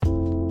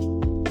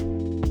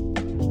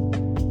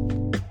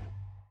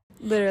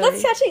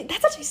Literally.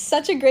 That's actually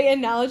such a great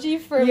analogy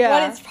for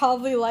what it's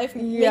probably like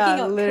making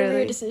a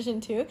career decision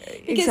too.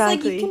 Because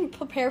like you can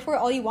prepare for it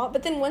all you want,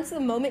 but then once the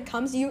moment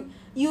comes, you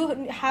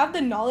have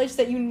the knowledge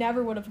that you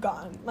never would have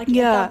gotten at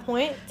that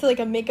point to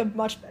like make a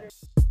much better.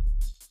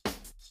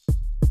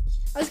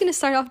 I was gonna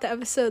start off the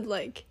episode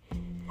like.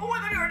 Oh my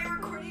god, you're already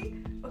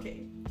recording?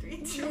 Okay, 3,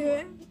 2,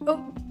 1.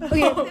 Oh,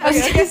 okay. I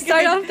was gonna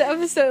start off the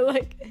episode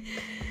like,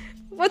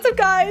 what's up,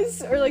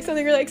 guys? Or like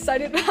something really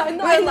excited.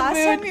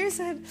 Last time you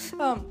said,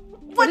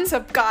 what's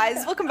up,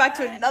 guys? Welcome back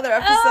to another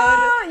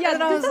episode. Yeah,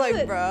 and I was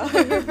like, bro.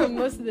 From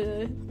most of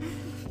the,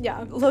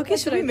 Loki,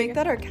 should we make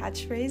that our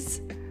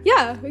catchphrase?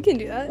 Yeah, we can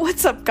do that.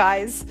 What's up,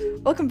 guys?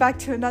 Welcome back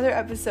to another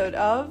episode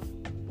of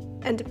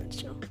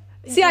N-Dimensional.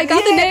 See, I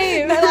got the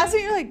name. The last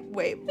one, you're like,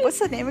 wait, what's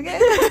the name again?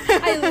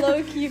 I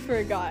low-key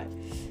forgot.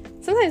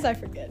 Sometimes I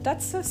forget.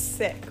 That's so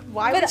sick.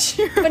 Why would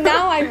you? But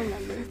now I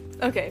remember.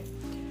 Okay.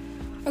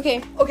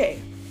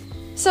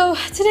 So,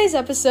 today's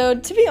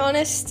episode, to be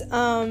honest,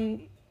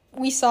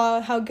 we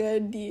saw how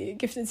good the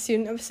Gifted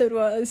Student episode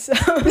was. So,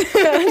 I'm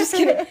just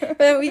kidding.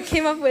 But we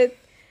came up with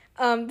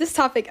this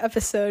topic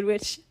episode,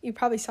 which you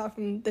probably saw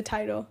from the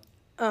title,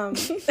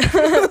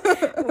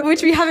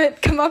 which we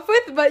haven't come up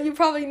with, but you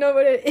probably know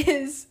what it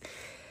is.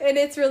 And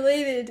it's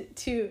related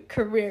to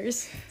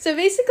careers. So,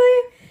 basically,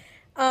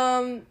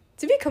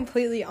 to be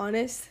completely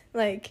honest,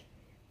 like,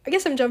 I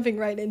guess I'm jumping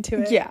right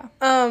into it. Yeah.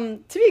 To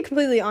be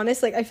completely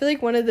honest, like, I feel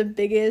like one of the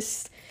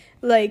biggest,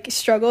 like,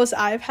 struggles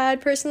I've had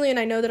personally, and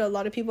I know that a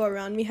lot of people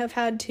around me have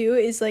had too,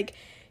 is, like,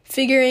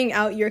 figuring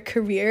out your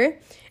career.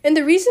 And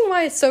the reason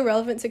why it's so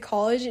relevant to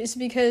college is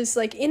because,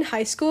 like, in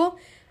high school,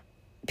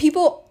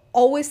 people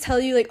always tell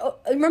you, like, oh,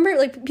 remember,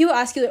 like, people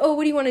ask you, like, oh,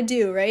 what do you want to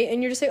do, right?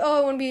 And you're just like, oh,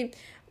 I want to be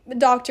a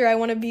doctor, I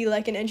want to be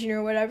like an engineer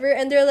or whatever.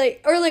 And they're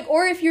like,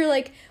 or if you're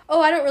like, oh,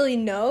 I don't really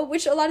know,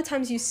 which a lot of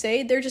times you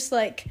say, they're just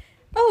like,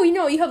 oh,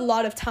 you have a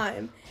lot of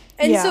time.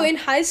 And so in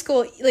high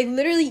school, like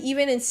literally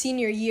even in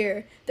senior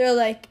year, they're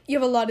like, you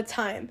have a lot of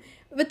time.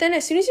 But then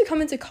as soon as you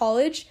come into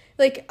college,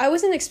 like, I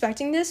wasn't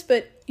expecting this,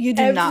 but you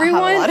do not have a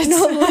lot of time.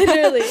 No,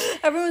 literally.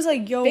 Everyone's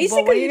like, yo,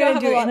 basically, but what are you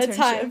don't going to do, have a lot of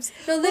time.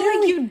 No, literally.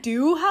 Like, you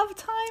do have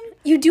time?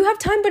 You do have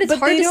time, but it's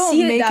hard to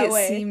see it that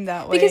way. Seem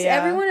that way. Because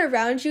everyone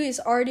around you is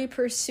already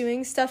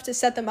pursuing stuff to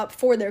set them up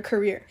for their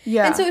career.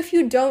 Yeah. And so if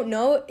you don't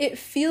know, it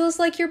feels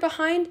like you're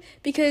behind,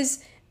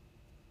 because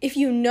if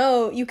you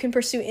know, you can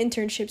pursue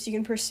internships, you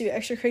can pursue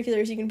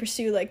extracurriculars, you can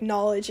pursue, like,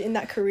 knowledge in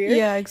that career.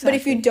 Yeah, exactly. But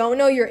if you don't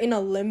know, you're in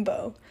a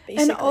limbo,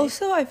 basically. And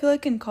also, I feel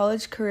like in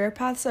college, career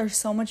paths are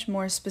so much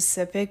more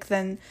specific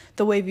than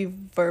the way we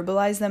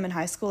verbalize them in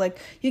high school. Like,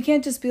 you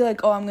can't just be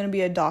like, oh, I'm going to be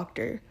a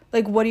doctor.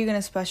 Like, what are you going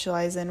to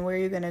specialize in? Where are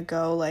you going to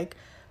go? Like,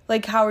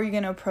 how are you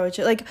going to approach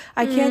it? Like,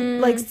 I can't,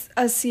 like,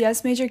 a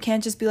CS major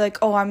can't just be like,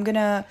 oh, I'm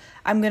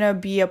gonna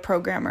be a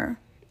programmer.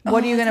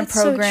 What are you going to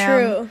program?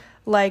 So true.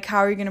 Like, how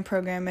are you going to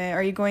program it?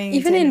 Are you going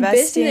even into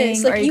investing?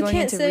 Business, like, are you going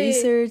into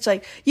research?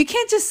 Like, you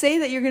can't just say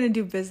that you're going to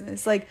do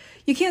business. Like,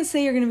 you can't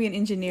say you're going to be an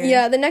engineer.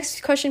 Yeah, the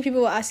next question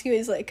people will ask you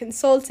is, like,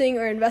 consulting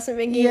or investment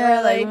banking. Yeah,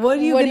 or, like, what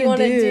do you want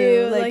to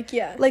do? Like,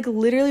 yeah. Like,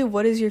 literally,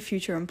 what is your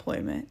future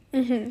employment?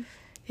 Mm-hmm.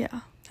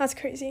 Yeah. That's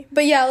crazy.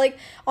 But yeah, like,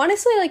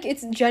 honestly, like,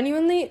 it's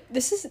genuinely,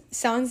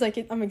 sounds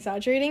like I'm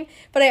exaggerating,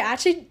 but I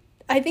think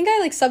I,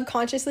 like,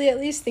 subconsciously at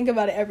least think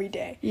about it every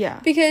day. Yeah.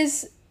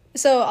 Because,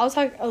 so I'll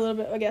talk a little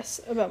bit, I guess,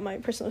 about my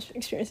personal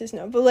experiences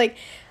now, but, like,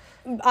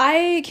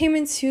 I came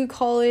into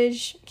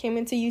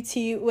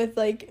UT with,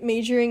 like,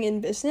 majoring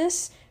in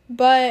business,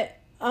 but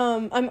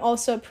I'm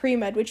also a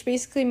pre-med, which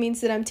basically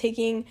means that I'm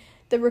taking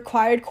the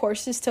required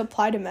courses to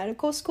apply to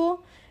medical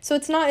school. So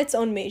it's not its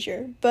own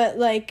major, but,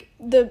 like,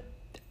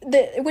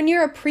 when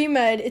you're a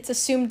pre-med, it's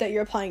assumed that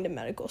you're applying to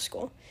medical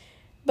school.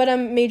 But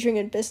I'm majoring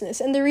in business.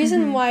 And the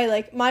reason why,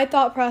 like, my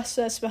thought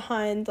process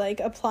behind, like,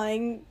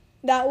 applying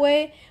that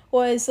way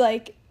was,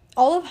 like,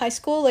 all of high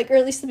school, like, or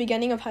at least the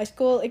beginning of high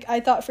school, like, I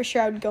thought for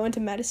sure I would go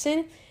into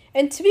medicine.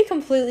 And to be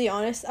completely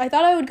honest, I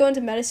thought I would go into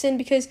medicine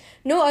because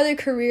no other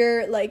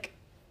career, like,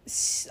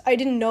 I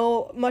didn't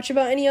know much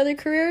about any other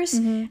careers,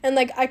 and,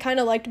 like, I kind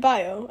of liked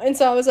bio, and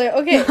so I was like,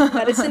 okay,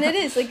 medicine it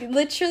is. Like,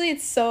 literally,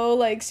 it's so,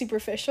 like,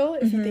 superficial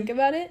if you think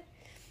about it,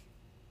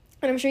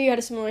 and I'm sure you had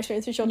a similar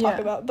experience, which you'll talk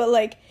about, but,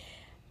 like,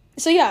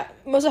 so yeah,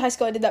 most of high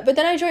school I did that, but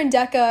then I joined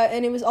DECA,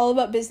 and it was all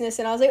about business,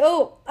 and I was like,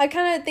 oh, I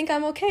kind of think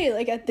I'm okay,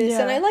 like, at this,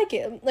 and I like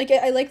it, like,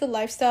 I like the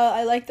lifestyle,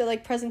 I like the,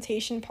 like,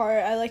 presentation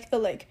part, I like the,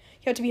 like,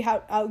 you have to be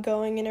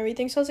outgoing and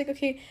everything. So I was like,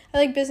 okay, I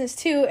like business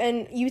too.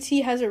 And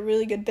UT has a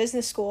really good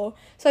business school.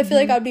 So I feel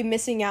like I'd be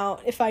missing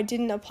out if I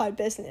didn't apply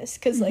business,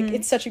 because like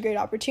it's such a great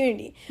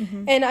opportunity.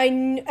 And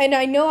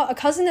I know a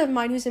cousin of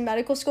mine who's in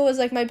medical school is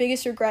like, my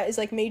biggest regret is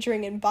like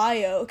majoring in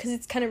bio, because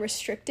it's kind of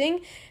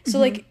restricting. So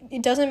like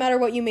it doesn't matter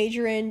what you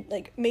major in,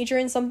 like major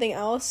in something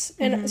else.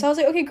 And so I was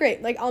like, okay,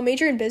 great. Like I'll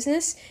major in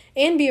business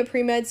and be a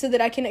pre-med so that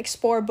I can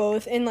explore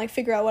both and like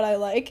figure out what I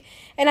like.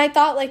 And I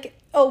thought like,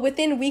 oh,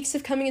 within weeks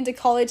of coming into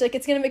college, like,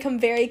 it's going to become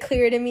very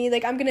clear to me.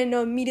 Like, I'm going to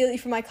know immediately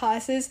from my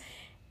classes.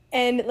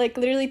 And like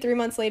literally 3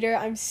 months later,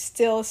 I'm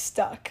still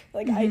stuck.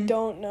 Like I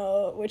don't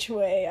know which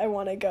way I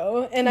want to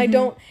go, and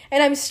and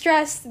I'm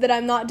stressed that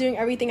I'm not doing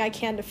everything I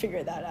can to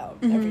figure that out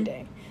every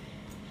day.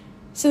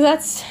 So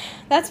that's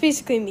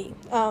basically me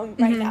right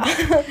now.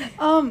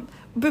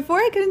 Before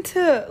I get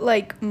into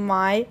like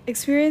my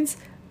experience,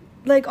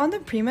 like on the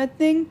pre-med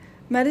thing,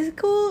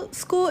 medical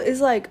school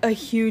is like a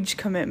huge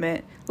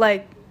commitment.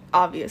 Like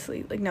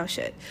obviously, like no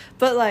shit,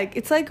 but like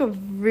it's like a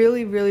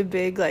really really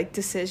big like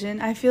decision.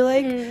 I feel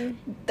like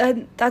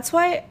that's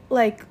why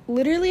like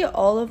literally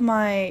all of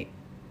my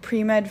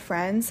pre-med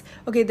friends,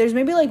 okay, there's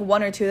maybe like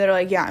one or two that are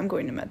like, yeah, I'm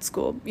going to med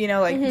school, you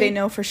know, like they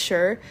know for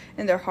sure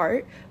in their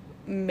heart.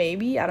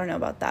 Maybe I don't know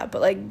about that,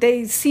 but like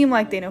they seem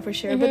like they know for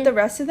sure. But the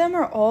rest of them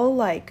are all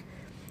like,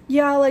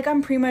 yeah, like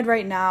I'm pre-med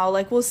right now,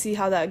 like we'll see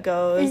how that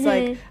goes.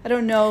 Like I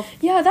don't know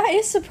yeah, that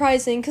is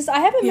surprising because I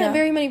haven't met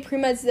very many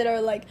pre-meds that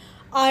are like,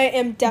 I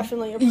am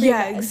definitely a pre-med.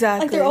 Yeah,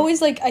 exactly. Like they're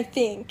always like, I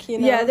think, you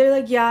know. Yeah, they're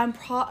like, yeah,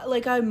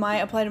 like I might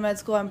apply to med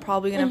school. I'm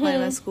probably gonna apply to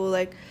med school.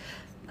 Like,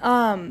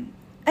 and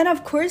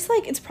of course,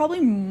 like it's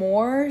probably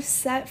more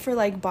set for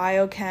like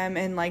biochem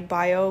and like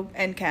bio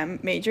and chem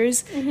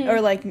majors or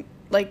like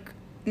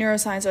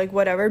neuroscience or like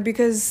whatever,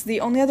 because the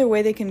only other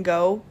way they can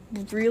go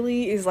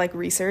really is like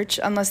research,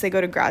 unless they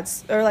go to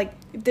or like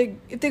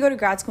if they go to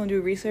grad school and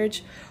do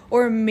research,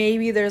 or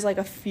maybe there's like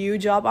a few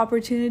job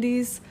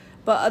opportunities.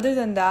 But other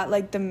than that,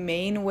 like the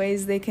main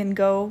ways they can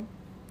go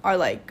are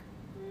like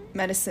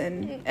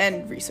medicine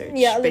and research,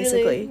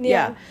 basically.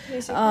 Yeah.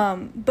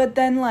 Basically. But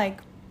then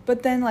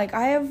like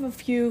I have a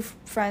few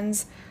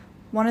friends.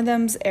 One of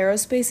them's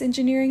aerospace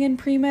engineering in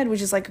pre-med,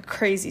 which is like a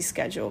crazy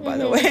schedule, by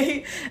the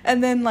way.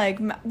 And then like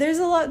there's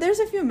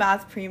a few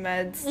math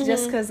pre-meds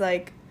just because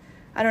like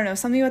I don't know,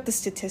 something about the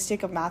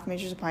statistic of math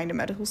majors applying to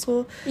medical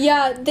school.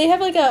 Yeah, they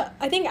have like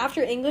I think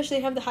after English,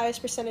 they have the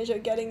highest percentage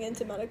of getting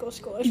into medical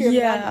school if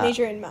you're a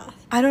major in math.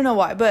 I don't know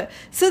why, but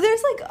so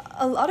there's like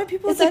a lot of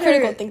people that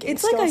critical thinking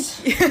it's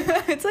skills.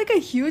 Like it's like a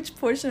huge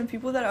portion of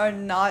people that are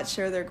not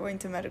sure they're going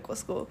to medical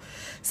school.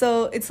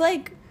 So it's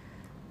like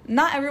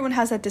not everyone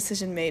has that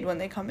decision made when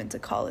they come into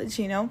college,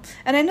 you know?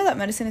 And I know that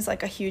medicine is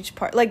like a huge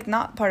part, like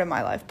not part of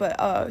my life, but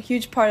a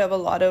huge part of a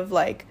lot of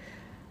like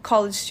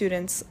college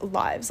students'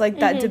 lives, like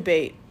that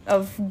debate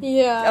of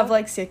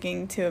like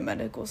sticking to a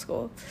medical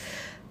school.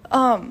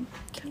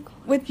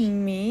 With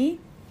me,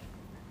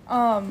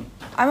 I'm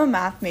a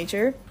math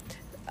major,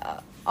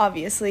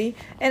 obviously,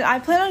 and I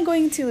plan on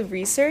going to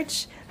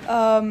research.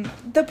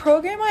 The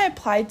program I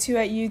applied to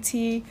at UT,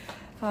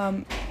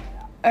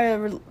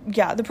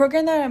 the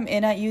program that I'm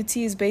in at UT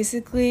is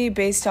basically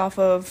based off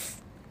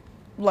of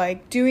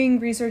like doing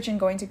research and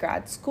going to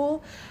grad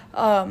school,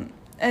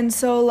 and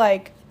so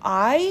like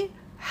I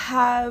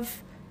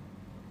have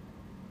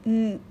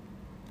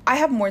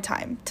more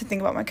time to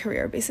think about my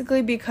career,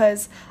 basically,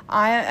 because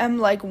I am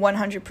like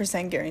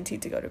 100%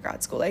 guaranteed to go to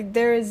grad school. Like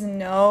there is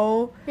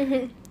no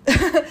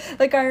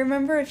like I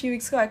remember a few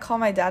weeks ago I called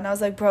my dad and I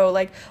was like, bro,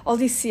 like all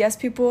these CS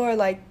people are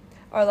like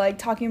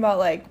talking about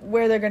like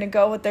where they're gonna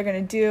go, what they're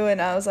gonna do,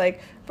 and I was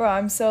like, bro,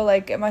 I'm so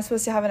like, am I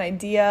supposed to have an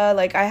idea?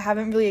 Like I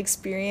haven't really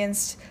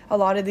experienced a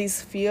lot of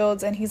these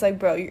fields. And he's like,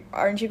 bro,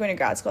 aren't you going to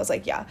grad school? I was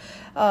like, yeah.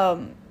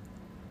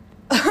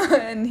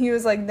 And he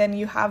was like, then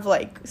you have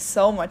like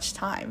so much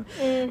time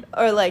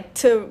or like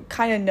to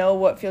kind of know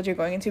what field you're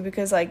going into,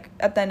 because like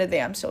at the end of the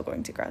day I'm still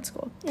going to grad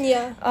school.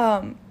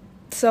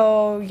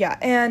 So yeah,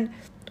 and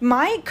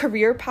my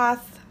career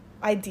path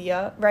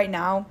idea right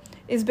now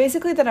is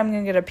basically that I'm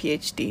gonna get a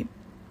PhD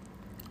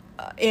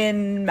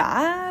in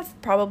math,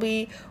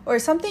 probably, or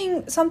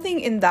something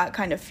in that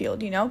kind of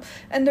field, you know.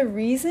 And the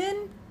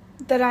reason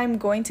that I'm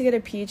going to get a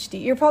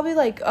PhD, you're probably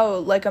like, oh,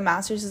 like a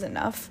master's is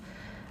enough.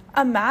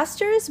 A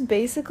master's,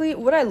 basically,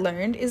 what I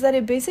learned is that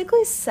it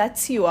basically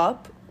sets you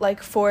up,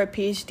 like, for a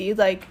PhD.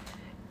 Like,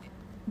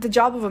 the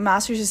job of a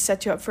master's is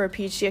set you up for a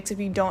PhD,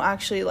 except you don't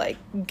actually, like,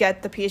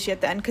 get the PhD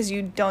at the end because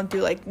you don't do,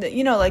 like,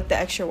 the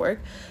extra work.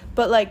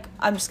 But, like,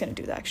 I'm just going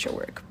to do the extra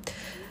work.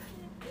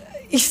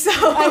 So,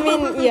 I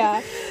mean,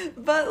 yeah.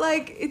 But,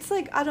 like, it's,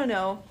 like, I don't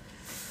know.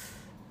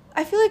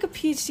 I feel like a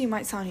PhD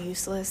might sound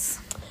useless.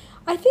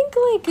 I think,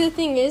 like, the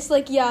thing is,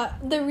 like, yeah,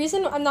 the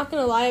reason, I'm not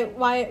gonna lie,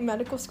 why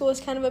medical school is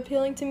kind of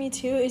appealing to me,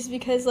 too, is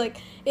because, like,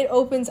 it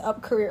opens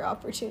up career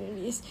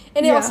opportunities,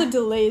 and it also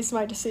delays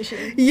my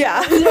decision. Yeah.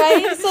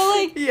 Right? So,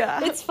 like,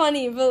 it's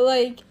funny, but,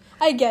 like,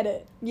 I get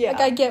it. Yeah.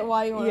 Like, I get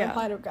why you want to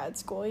apply to grad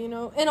school, you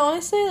know? And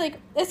honestly, like,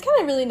 it's kind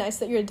of really nice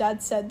that your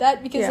dad said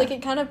that, because, like,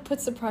 it kind of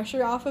puts the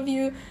pressure off of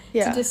you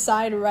to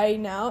decide right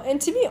now.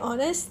 And to be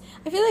honest,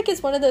 I feel like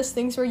it's one of those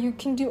things where you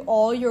can do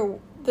all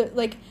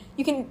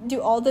you can do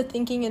all the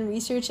thinking and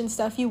research and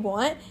stuff you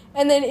want,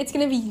 and then it's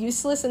going to be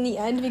useless in the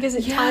end because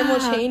time will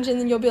change, and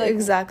then you'll be like,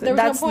 exactly, there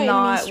was that's no point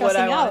not in me stressing what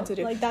I out. wanted to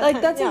do.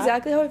 That's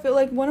exactly how I feel.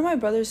 Like, one of my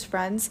brother's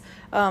friends,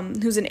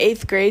 who's in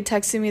 8th grade,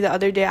 texted me the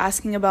other day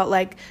asking about,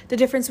 like, the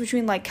difference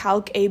between, like,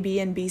 Calc AB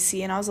and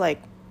BC, and I was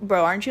like,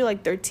 bro, aren't you,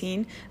 like,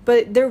 13?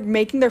 But they're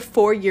making their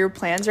 4-year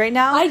plans right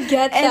now. I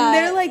get that. And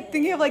they're, like,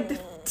 thinking of, like,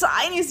 the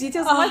tiniest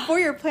details. My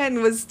 4-year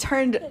plan was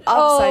turned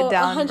upside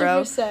down, 100%.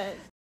 bro.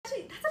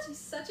 That's actually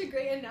such a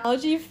great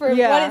analogy for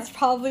what it's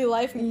probably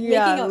like making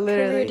a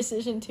career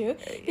decision too.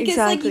 Because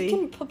like you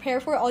can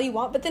prepare for it all you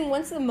want, but then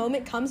once the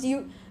moment comes,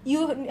 you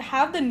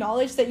have the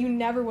knowledge that you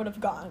never would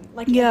have gotten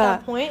at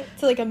that point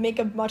to like make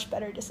a much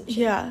better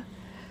decision. Yeah.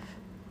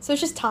 So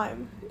it's just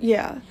time.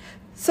 Yeah.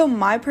 So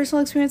my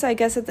personal experience, I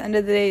guess, at the end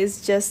of the day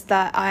is just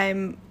that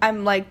I'm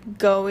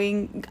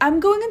going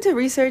into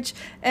research,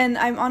 and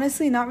I'm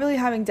honestly not really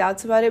having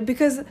doubts about it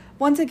because,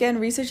 once again,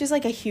 research is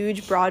like a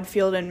huge, broad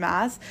field in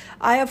math.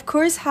 I, of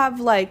course, have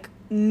like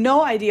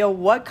no idea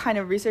what kind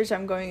of research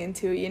I'm going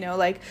into, you know,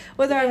 like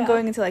whether I'm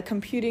going into like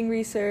computing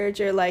research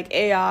or like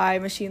AI,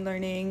 machine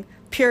learning,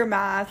 pure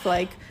math,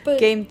 like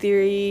game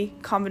theory,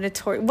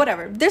 combinatorial,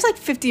 whatever. There's like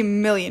 50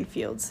 million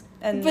fields.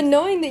 But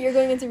knowing that you're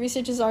going into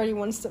research is already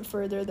one step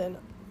further than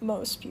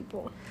most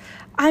people.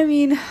 I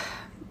mean,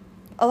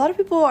 a lot of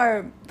people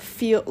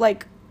feel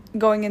like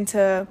going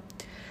into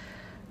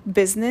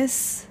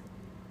business,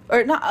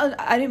 or not,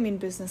 I didn't mean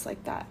business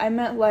like that. I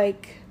meant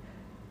like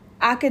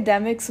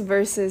academics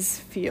versus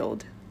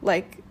field.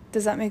 Like,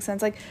 does that make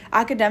sense? Like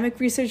academic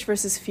research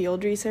versus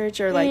field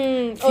research, or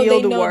like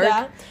field work.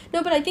 That.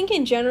 No, but I think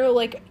in general,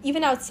 like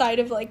even outside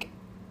of like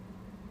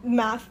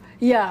math,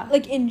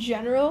 like in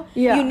general,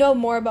 you know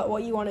more about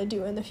what you want to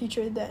do in the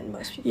future than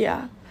most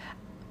people.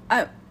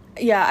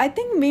 I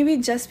think maybe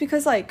just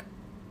because like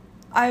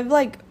I've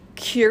like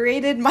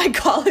curated my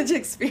college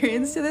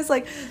experience to this,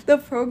 like the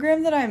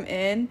program that I'm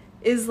in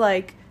is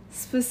like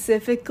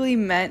specifically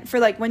meant for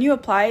like when you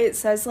apply, it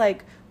says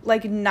like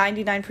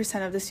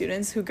 99% of the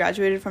students who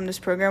graduated from this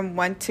program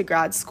went to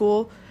grad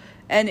school,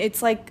 and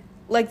it's like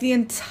the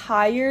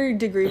entire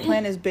degree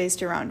plan is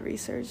based around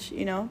research,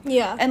 you know?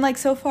 Yeah. And like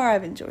so far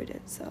I've enjoyed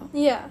it, so.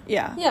 Yeah.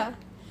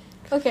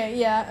 Okay,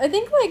 yeah. I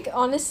think like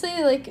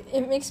honestly, like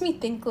it makes me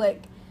think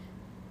like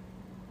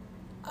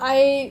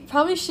I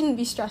probably shouldn't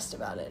be stressed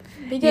about it,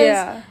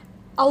 because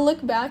I'll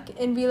look back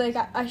and be like,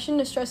 I shouldn't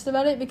have stressed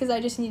about it because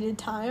I just needed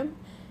time.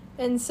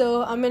 And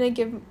so I'm going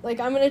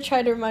to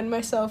try to remind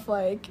myself,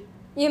 like,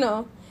 you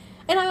know,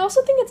 and I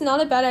also think it's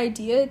not a bad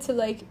idea to,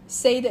 like,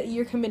 say that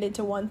you're committed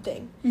to one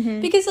thing.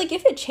 Mm-hmm. Because, like,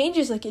 if it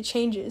changes, like, it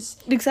changes.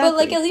 Exactly. But,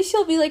 like, at least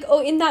you'll be like,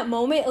 oh, in that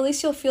moment, at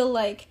least you'll feel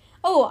like,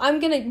 oh, I'm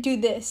going to do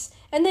this.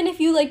 And then if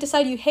you, like,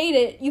 decide you hate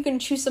it, you can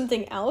choose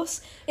something else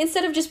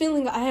instead of just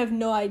being like, I have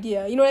no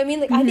idea. You know what I mean?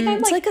 Like, I think I'm,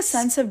 like... It's like a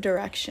sense of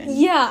direction.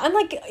 Yeah, I'm,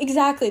 like,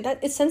 exactly. That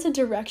it's sense of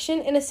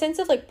direction and a sense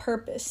of, like,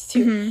 purpose,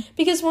 too. Mm-hmm.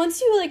 Because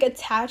once you, like,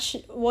 attach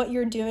what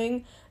you're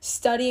doing,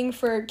 studying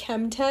for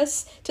chem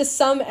tests, to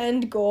some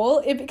end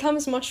goal, it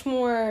becomes much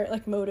more,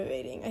 like,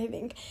 motivating, I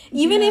think.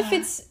 Even if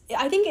it's...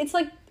 I think it's,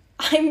 like...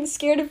 I'm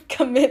scared of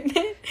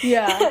commitment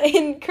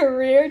in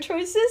career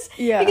choices.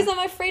 Yeah. Because I'm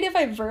afraid if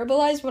I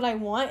verbalize what I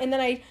want and then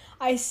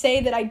I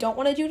say that I don't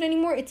want to do it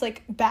anymore, it's,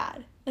 like,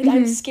 bad. Like,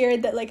 I'm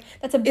scared that, like,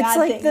 that's a bad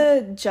thing. It's, like,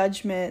 the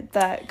judgment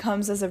that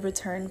comes as a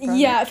return from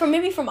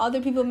it. From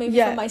other people, maybe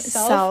from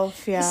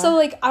myself. So,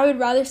 like, I would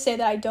rather say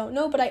that I don't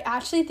know, but I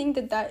actually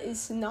think that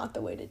is not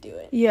the way to do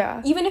it.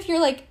 Yeah. Even if you're,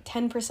 like,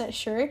 10%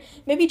 sure,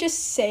 maybe just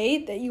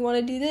say that you want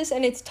to do this,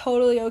 and it's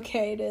totally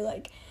okay to,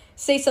 like...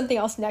 say something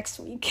else next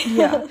week.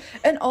 Yeah.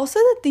 And also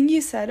the thing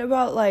you said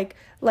about like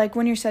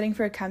when you're studying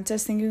for a chem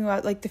test, thinking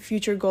about like the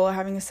future goal or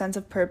having a sense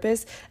of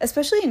purpose,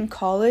 especially in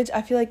college,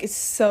 I feel like it's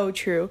so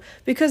true,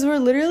 because we're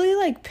literally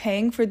like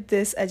paying for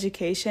this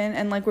education,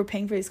 and like we're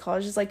paying for these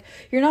colleges. Like,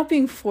 you're not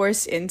being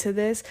forced into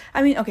this.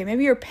 I mean, okay,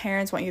 maybe your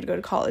parents want you to go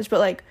to college, but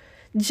like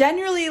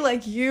generally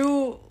like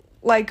you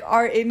like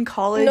are in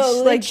college.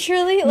 No,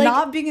 literally, like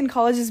not being in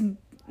college is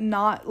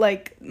not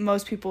like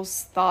most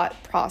people's thought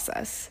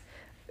process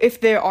if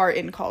they are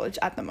in college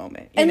at the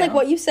moment. And, like,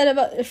 what you said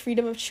about the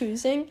freedom of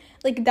choosing,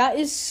 like, that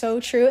is so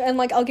true. And,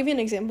 like, I'll give you an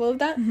example of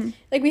that. Mm-hmm.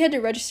 Like, we had to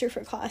register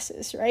for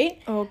classes,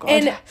 right? Oh, God.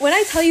 And when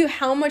I tell you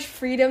how much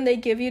freedom they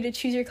give you to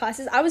choose your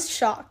classes, I was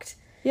shocked.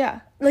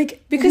 Yeah.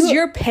 Like, because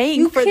you're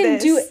paying for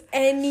this. You can do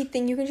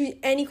anything. You can choose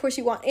any course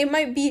you want. It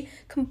might be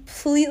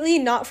completely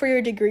not for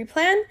your degree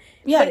plan.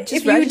 Yeah, but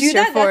if you do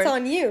that, that's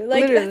on you.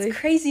 Like, literally. That's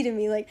crazy to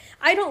me. Like,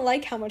 I don't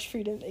like how much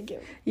freedom they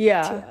give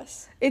to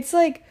us. It's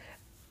like...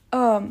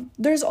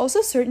 there's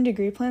also certain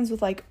degree plans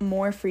with like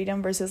more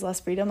freedom versus less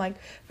freedom. Like,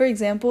 for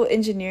example,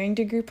 engineering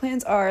degree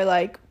plans are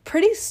like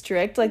pretty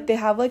strict. Like, they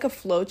have like a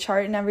flow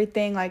chart and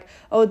everything. Like,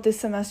 oh, this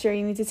semester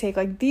you need to take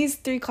like these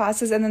 3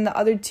 classes, and then the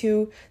other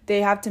 2 they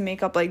have to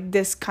make up like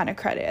this kind of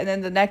credit, and then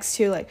the next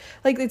 2 like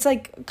it's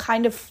like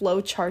kind of flow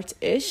chart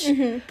ish.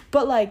 Mm-hmm.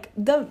 But like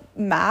the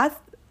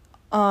math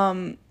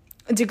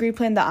degree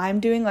plan that I'm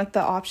doing, like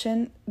the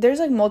option, there's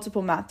like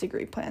multiple math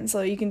degree plans,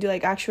 so you can do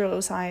like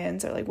actuarial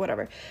science or like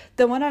whatever.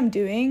 The one I'm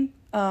doing,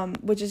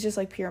 which is just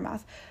like pure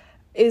math,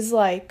 is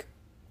like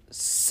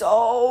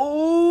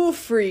so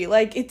free.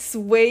 Like, it's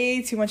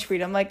way too much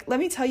freedom. Like, let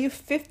me tell you,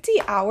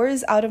 50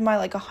 hours out of my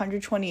like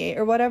 128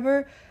 or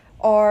whatever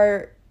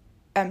are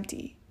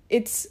empty.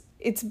 It's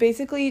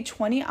basically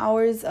 20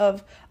 hours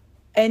of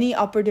any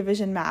upper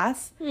division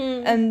math,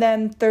 and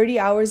then 30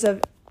 hours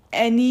of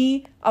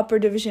any upper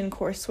division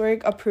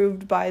coursework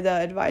approved by the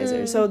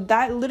advisor. So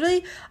that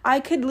literally, I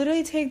could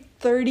literally take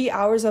 30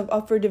 hours of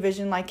upper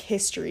division, like,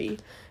 history.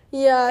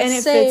 Yeah, and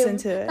it same. fits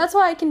into it. That's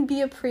why I can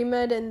be a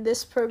pre-med in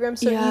this program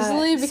so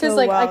easily, because so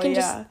like well, I can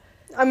just,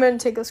 I'm going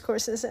to take those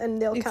courses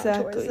and they'll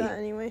count towards that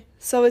anyway.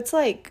 So it's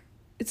like,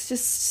 it's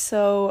just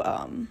so,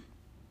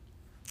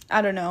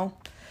 I don't know.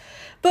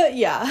 But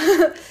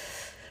yeah.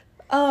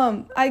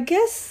 I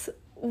guess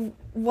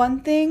one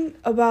thing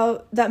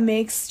about that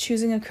makes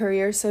choosing a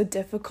career so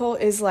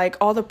difficult is like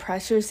all the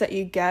pressures that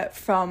you get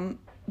from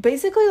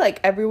basically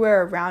like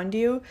everywhere around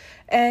you.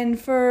 And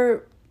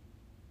for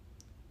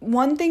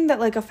one thing that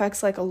like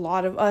affects like a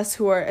lot of us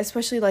who are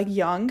especially like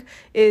young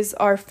is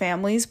our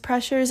family's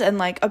pressures and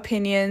like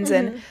opinions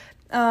and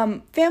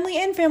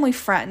family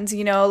friends,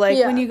 you know, like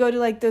when you go to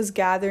like those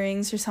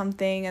gatherings or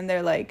something and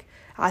they're like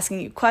asking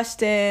you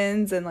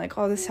questions and like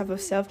all this type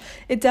of stuff,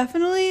 it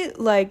definitely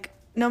like,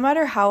 no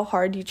matter how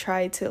hard you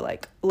try to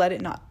like let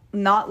it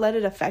not let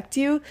it affect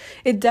you,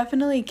 it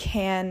definitely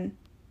can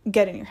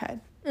get in your head.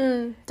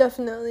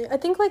 Definitely. I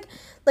think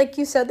like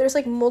you said, there's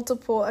like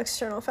multiple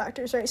external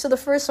factors, right? So the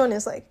first one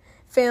is like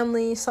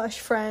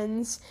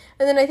family/friends,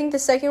 and then I think the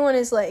second one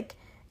is like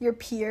your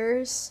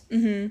peers.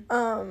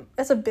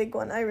 That's a big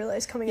one, I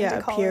realized, coming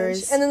into college.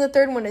 Peers. And then the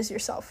third one is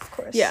yourself, of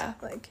course.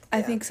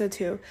 I think so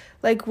too.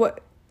 Like,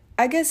 what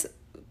I guess,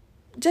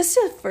 just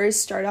to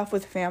first start off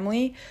with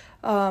family,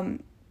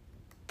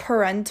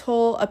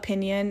 parental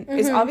opinion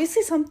is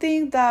obviously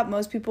something that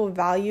most people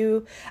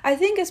value. I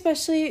think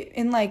especially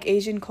in like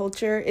Asian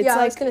culture, it's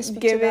like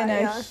given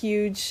a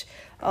huge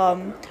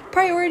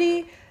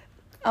priority.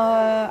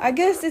 I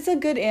guess it's a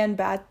good and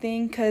bad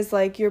thing, because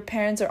like your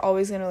parents are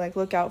always gonna like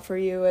look out for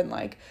you, and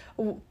like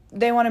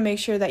they want to make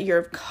sure that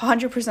you're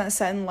 100%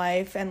 set in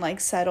life and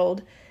like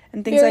settled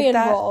and things like that.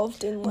 Very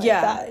involved in like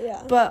that.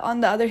 Yeah. But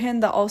on the other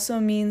hand, that also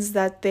means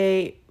that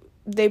they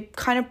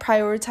kind of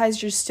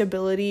prioritize your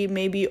stability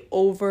maybe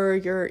over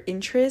your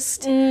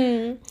interest.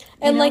 And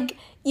like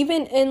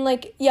even in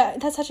like,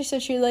 that's actually so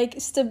true, like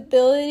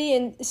stability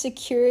and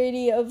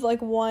security of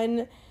like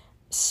one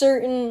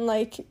certain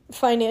like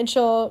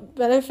financial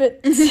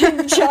benefit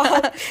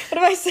job. What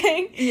am I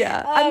saying?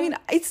 I mean,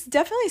 it's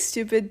definitely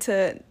stupid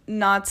to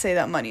not say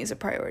that money is a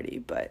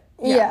priority, but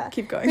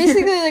keep going.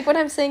 Basically, like what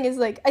I'm saying is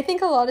like, I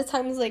think a lot of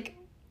times like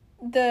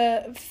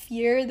the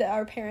fear that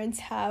our parents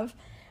have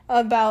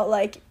about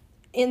like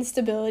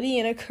instability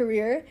in a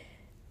career,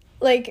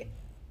 like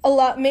a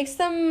lot makes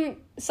them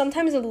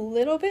sometimes a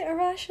little bit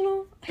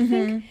irrational, I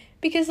think,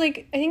 because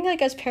like I think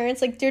like as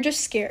parents, like they're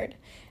just scared.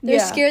 They're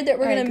scared that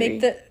we're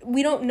gonna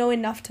we don't know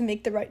enough to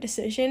make the right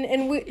decision,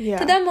 and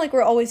to them like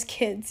we're always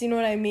kids, you know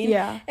what I mean?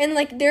 And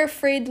like they're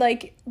afraid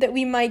like that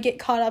we might get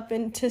caught up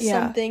into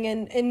something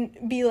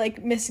and be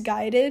like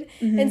misguided,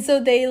 and so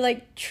they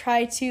like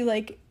try to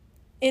like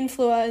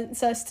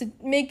influence us to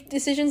make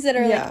decisions that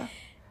are like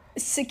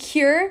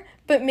secure,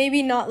 but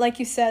maybe not, like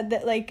you said,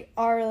 that like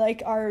are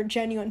like our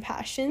genuine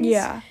passions.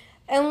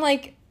 And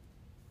like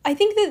I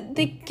think that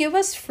they give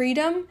us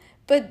freedom,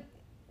 but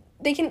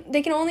they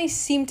can only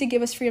seem to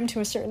give us freedom to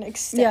a certain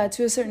extent.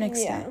 To a certain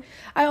extent.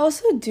 I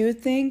also do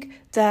think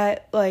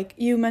that, like,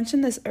 you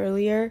mentioned this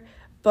earlier,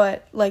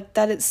 but like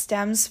that it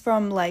stems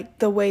from like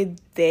the way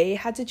they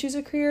had to choose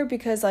a career,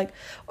 because like,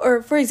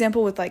 or for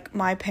example with like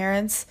my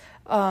parents,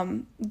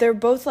 they're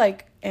both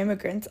like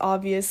immigrants,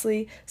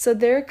 obviously, so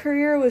their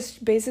career was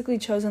basically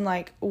chosen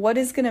like, what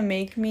is gonna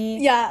make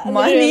me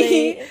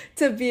money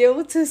to be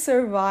able to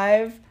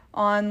survive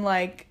on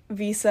like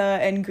visa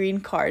and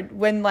green card,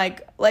 when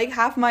like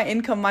half my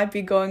income might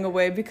be going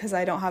away because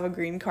I don't have a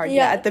green card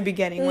yet at the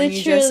beginning, when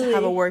you just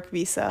have a work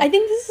visa. I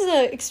think this is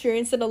an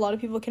experience that a lot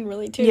of people can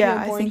relate to.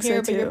 You're born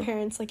here, but your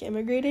parents like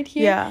immigrated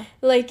here.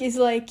 Like is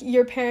like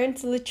your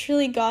parents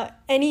literally got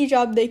any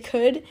job they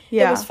could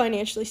that was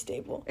financially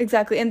stable.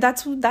 Exactly. And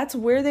that's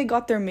where they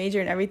got their major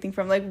and everything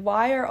from. Like,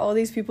 why are all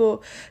these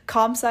people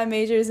comp sci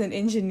majors and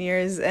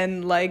engineers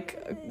and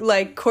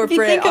like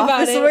corporate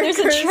office workers?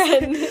 There's a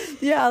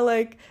trend.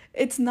 Like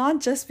it's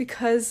not just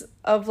because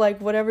of like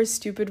whatever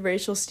stupid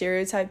racial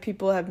stereotype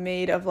people have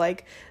made of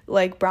like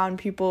brown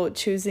people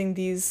choosing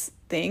these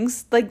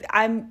things. Like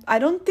I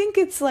don't think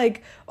it's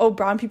like, oh,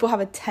 brown people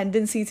have a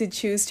tendency to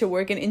choose to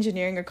work in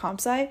engineering or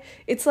comp sci.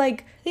 It's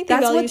like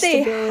that's what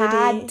they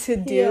had to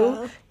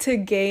do to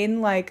gain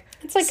like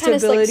it's like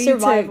stability, kind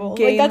of like survival,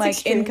 to gain like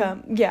extreme.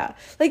 Income.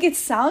 Like it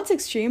sounds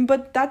extreme,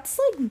 but that's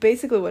like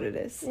basically what it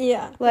is.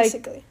 Like,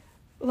 basically.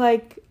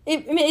 Like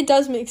it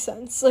does make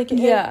sense, like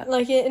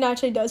it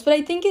actually does, but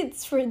I think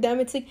it's for them,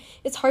 it's like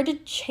it's hard to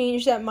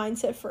change that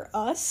mindset for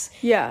us,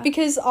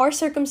 because our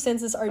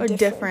circumstances are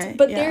different,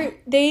 but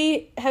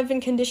they have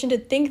been conditioned to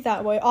think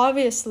that way,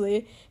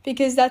 obviously,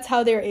 because that's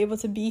how they're able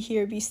to be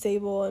here, be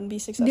stable, and be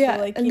successful.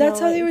 Like, and that's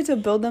how they were to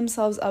build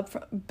themselves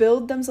from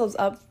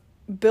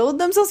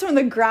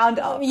the ground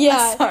up.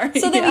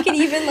 So that we can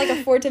even like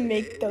afford to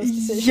make those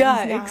decisions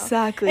now.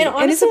 Exactly. And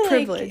honestly, it's a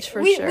privilege,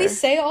 like, we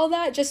say all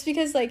that just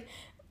because like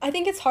I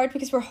think it's hard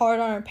because we're hard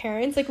on our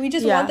parents. Like, we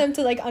just Yeah. want them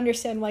to, like,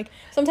 understand. Like,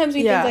 sometimes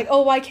we Yeah. think, like,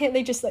 oh, why can't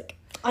they just, like,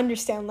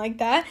 understand like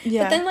that?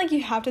 Yeah. But then, like,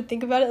 you have to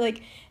think about it.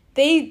 Like,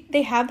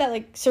 they have that,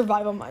 like,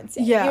 survival mindset.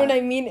 Yeah. You know what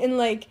I mean? And,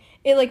 like,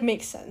 it, like,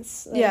 makes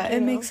sense. Like, Yeah, you it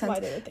know, makes sense. why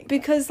they would think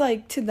because,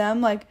 like, to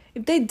them, like,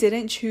 if they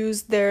didn't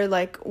choose their,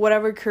 like,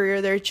 whatever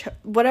career they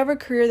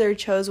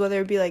chose, whether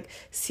it be, like,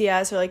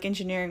 CS or, like,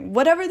 engineering,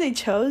 whatever they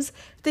chose,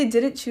 if they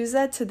didn't choose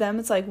that, to them,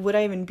 it's like, would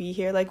I even be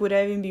here? Like, would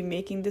I even be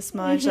making this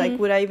much? Like,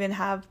 would I even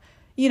have,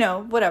 you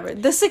know, whatever.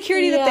 The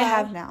security that they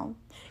have now.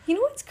 You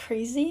know what's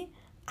crazy?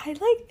 I,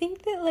 like,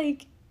 think that,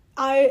 like,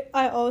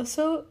 I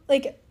also,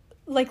 like,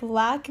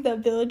 lack the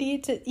ability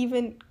to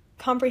even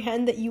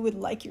comprehend that you would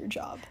like your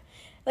job.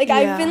 Like, Yeah.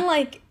 I've been,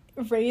 like,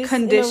 raised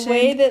Conditioned. in a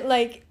way that,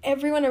 like,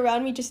 everyone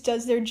around me just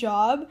does their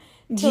job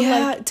to,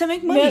 like, to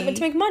make money.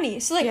 to make money.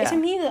 So, like, Yeah. to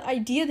me, the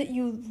idea that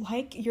you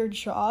like your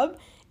job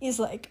is,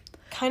 like,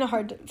 kind of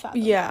hard to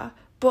fathom. Yeah,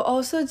 but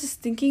also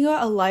just thinking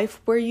about a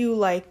life where you,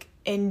 like,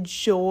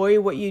 enjoy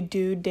what you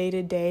do day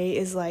to day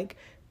is, like,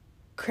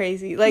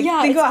 crazy. Like,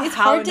 think about it's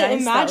how hard nice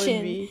to imagine. that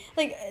would be.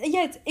 Like,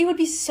 yeah, it would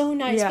be so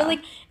nice. Yeah. But,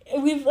 like,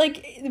 we've,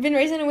 like, been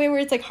raised in a way where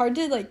it's, like, hard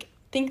to, like,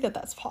 think that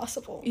that's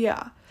possible.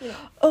 Yeah. Yeah.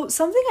 Oh,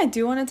 something I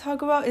do want to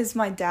talk about is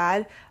my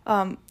dad.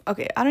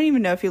 Okay, I don't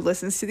even know if he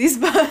listens to these,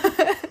 but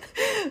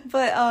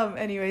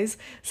anyways,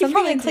 He something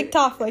probably I do- clicked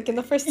off, like, in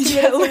the first 2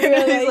 Yeah, minutes. And we were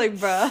literally,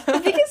 like, like, bruh. the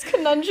biggest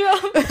conundrum.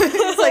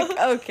 It's like,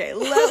 okay,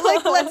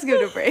 let's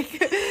go to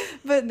break.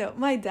 But no,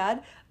 my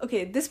dad,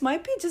 okay, this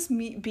might be just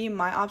me being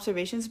my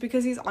observations,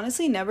 because he's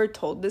honestly never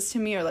told this to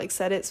me or, like,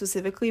 said it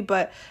specifically,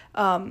 but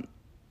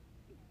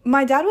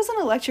my dad was an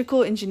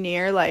electrical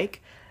engineer,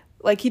 like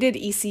he did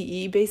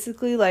ECE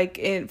basically,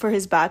 like, for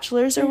his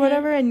bachelor's or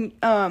whatever, and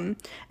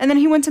then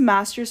he went to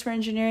master's for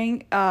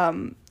engineering,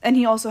 and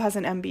he also has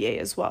an MBA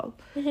as well.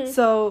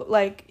 So,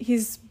 like,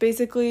 he's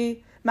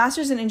basically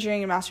master's in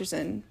engineering and master's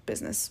in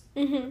business,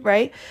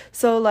 right?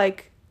 So,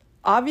 like,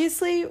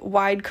 obviously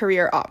wide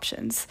career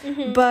options,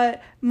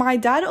 but my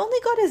dad only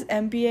got his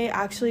MBA.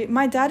 Actually,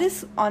 my dad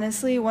is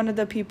honestly one of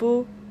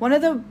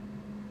the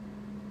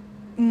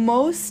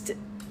most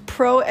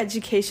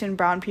pro-education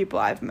brown people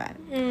I've met.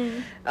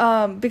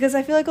 Because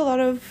I feel like a lot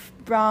of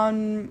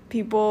brown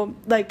people,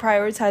 like,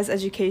 prioritize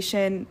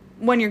education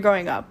when you're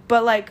growing up,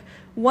 but, like,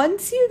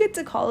 once you get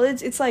to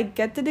college, it's like,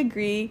 get the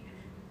degree,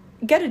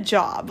 get a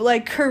job,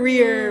 like,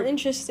 career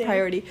Interesting.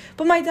 priority.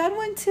 But my dad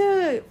went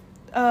to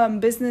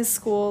business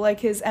school,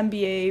 like, his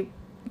MBA,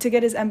 to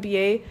get his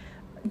MBA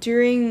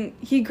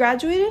he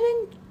graduated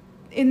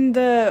in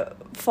the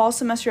fall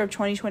semester of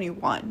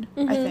 2021,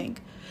 I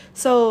think.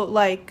 So,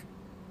 like,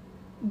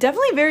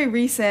 definitely very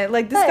recent.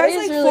 Like, this That guy's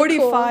is like really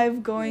 45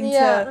 cool.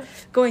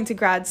 going to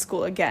grad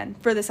school again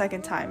for the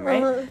second time,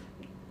 right?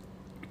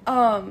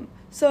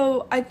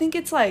 So I think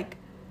it's like,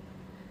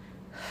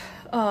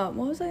 what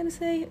was I gonna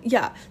say?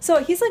 Yeah,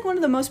 so he's like one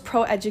of the most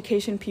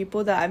pro-education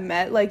people that I've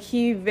met. Like,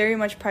 he very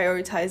much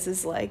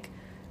prioritizes, like,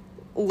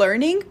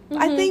 learning,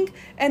 I think,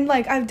 and,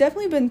 like, I've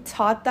definitely been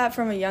taught that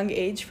from a young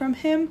age from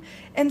him.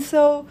 And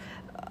so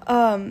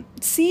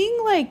seeing,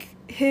 like,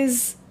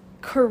 his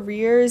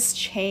careers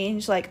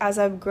change, like, as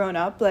I've grown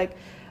up, like,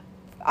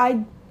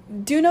 I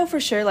do know for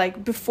sure,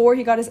 like, before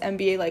he got his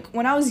MBA, like,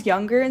 when I was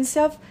younger and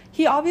stuff,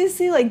 he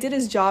obviously, like, did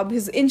his job,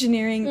 his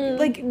engineering,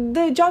 like,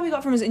 the job he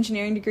got from his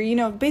engineering degree, you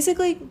know,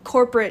 basically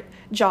corporate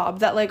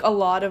job that, like,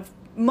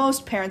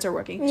 most parents are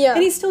working. Yeah.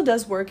 And he still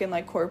does work in,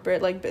 like,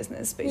 corporate, like,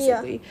 business,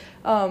 basically.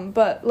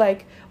 But,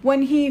 like,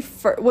 when he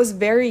was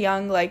very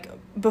young, like,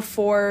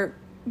 before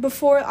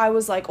I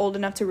was, like, old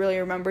enough to really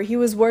remember, he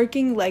was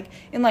working, like,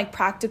 in, like,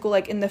 practical,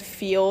 like, in the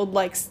field,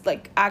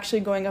 like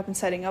actually going up and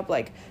setting up,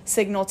 like,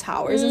 signal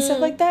towers and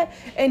stuff like that.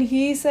 And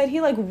he said he,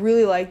 like,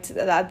 really liked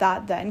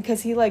that then,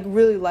 because he, like,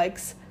 really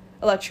likes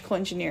electrical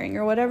engineering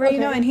or whatever, you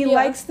know, and he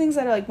likes things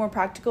that are, like, more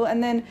practical.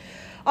 And then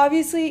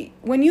obviously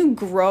when you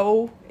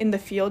grow in the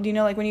field, you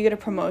know, like, when you get a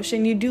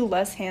promotion, you do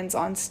less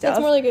hands-on stuff.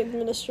 It's more like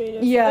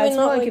administrative. Yeah, it's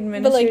more like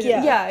administrative. But,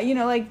 like, yeah, you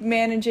know, like,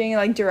 managing,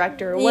 like,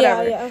 director or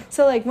whatever. Yeah.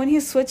 So, like, when he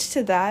switched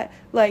to that,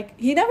 like,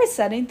 he never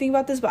said anything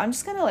about this, but I'm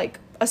just gonna, like,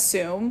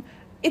 assume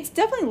it's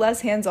definitely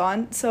less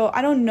hands-on. So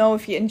I don't know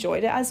if he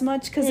enjoyed it as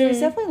much, because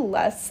there's definitely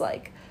less,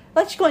 like,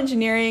 electrical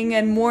engineering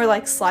and more,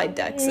 like, slide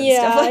decks and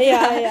stuff like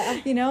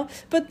that, you know?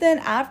 But then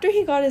after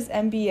he got his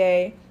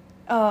MBA,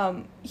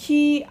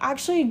 he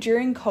actually,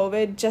 during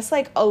COVID, just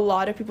like a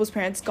lot of people's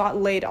parents, got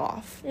laid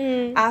off.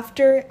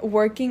 After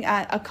working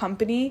at a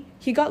company,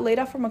 he got laid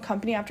off from a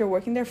company after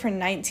working there for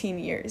 19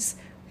 years.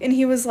 And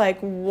he was like,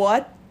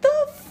 what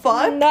the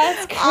fuck?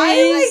 That's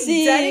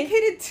crazy. I, like,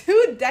 dedicated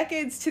 2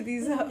 decades to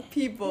these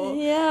people.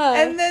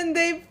 Yeah. And then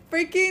they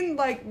freaking,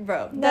 like,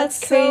 bro, That's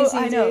so, crazy,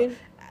 I know. dude.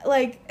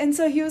 Like, and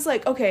so he was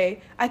like,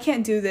 okay, I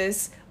can't do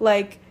this.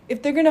 Like,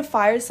 if they're gonna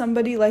fire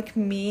somebody like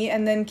me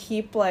and then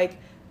keep, like,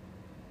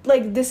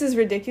 this is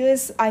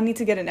ridiculous, I need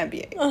to get an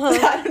MBA.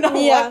 I don't know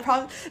what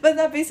problem, but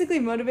that basically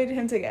motivated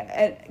him to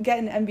get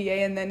an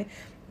MBA. And then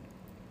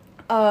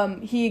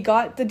he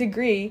got the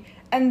degree,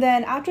 and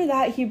then after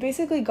that he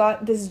basically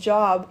got this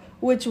job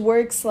which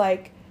works,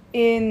 like,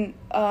 in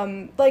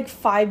like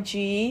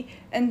 5G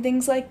and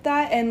things like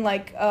that, and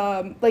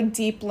like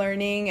deep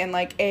learning and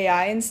like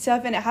AI and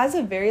stuff, and it has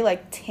a very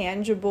like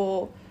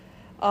tangible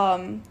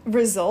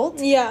result.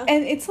 Yeah.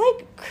 And it's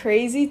like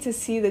crazy to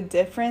see the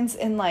difference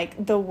in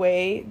like the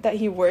way that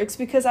he works,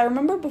 because I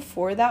remember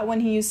before that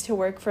when he used to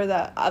work for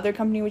the other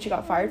company which he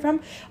got fired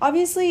from,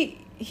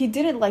 obviously he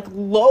didn't like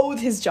loathe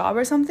his job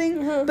or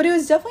something, but it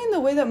was definitely in the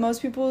way that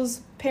most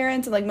people's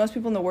parents and like most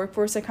people in the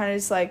workforce are kind of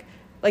just like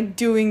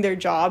doing their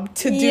job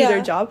to do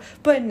their job.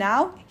 But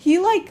now he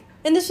like,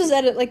 and this was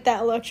at like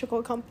that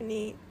electrical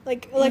company,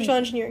 like electrical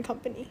engineering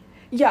company.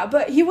 Yeah,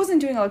 but he wasn't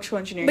doing electrical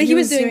engineering. But he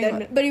was doing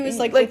that. But he was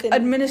like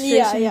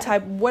administration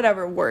type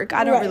whatever work.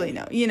 I don't really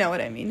know. You know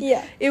what I mean?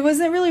 Yeah. It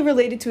wasn't really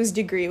related to his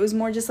degree. It was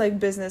more just like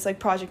business, like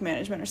project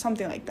management or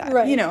something like that.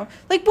 Right. You know,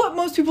 like what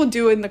most people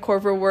do in the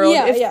corporate world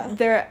if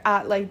they're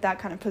at like that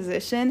kind of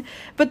position.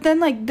 But then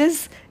like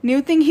this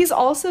new thing, he's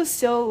also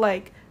still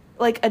like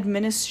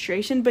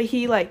administration, but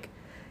he like,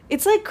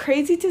 it's like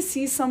crazy to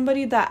see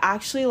somebody that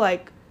actually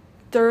like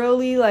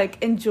thoroughly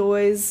like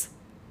enjoys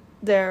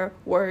their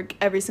work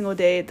every single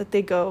day that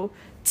they go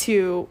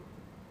to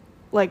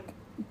like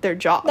their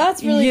job.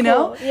 That's really cool.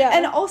 Know? Yeah.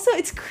 And also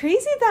it's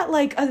crazy that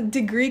like a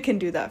degree can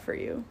do that for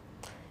you.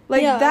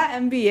 Like that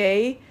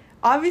MBA,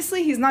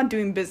 obviously he's not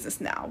doing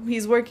business now.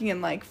 He's working in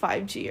like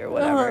 5G or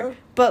whatever.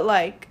 But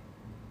like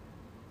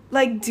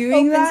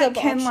doing that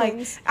can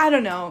options. Like, I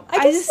don't know. I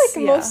guess just,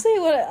 like mostly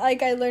what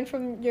like I learned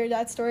from your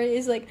dad's story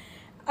is like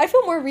I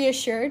feel more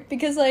reassured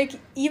because, like,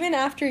 even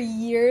after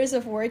years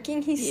of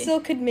working, he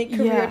still could make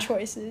career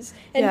choices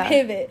and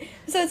pivot.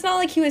 So it's not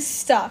like he was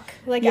stuck,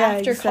 like,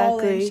 after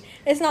college.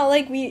 It's not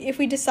like if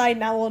we decide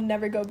now we'll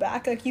never go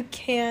back. Like, you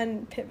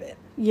can pivot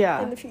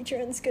in the future,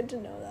 and it's good to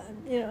know that,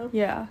 you know?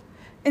 Yeah.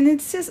 And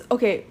it's just,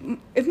 okay,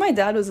 if my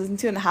dad was listening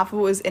to it and half of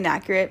it was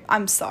inaccurate,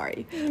 I'm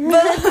sorry.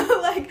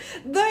 But, like,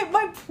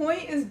 my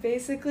point is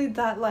basically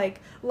that,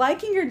 like,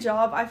 liking your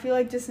job, I feel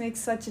like just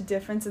makes such a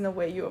difference in the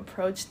way you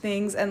approach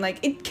things. And, like,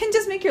 it can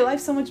just make your life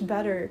so much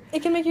better.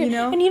 It can make your... You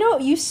know? And, you know,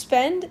 you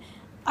spend...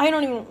 I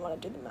don't even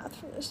want to do the math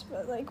for this,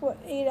 but, like, what,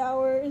 8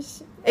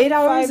 hours? 8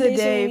 hours a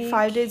day,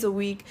 5 days a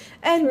week.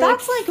 And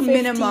that's, like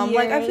minimum. Years.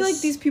 Like, I feel like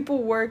these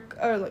people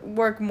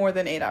work more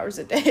than 8 hours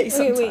a day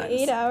sometimes.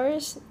 Wait, 8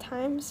 hours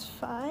times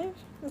 5?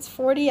 That's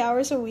 40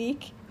 hours a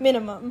week,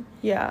 minimum.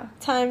 Yeah.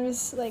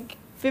 Times, like...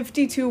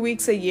 52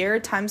 weeks a year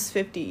times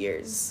 50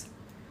 years.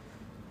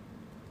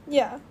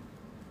 Yeah.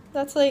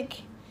 That's,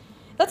 like,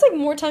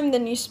 more time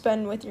than you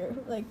spend with your,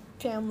 like,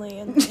 family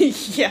and...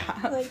 Yeah.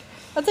 Like,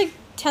 that's, like,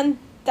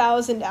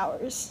 10,000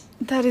 hours.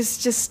 That is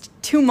just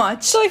too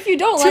much. So if you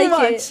don't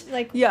like it,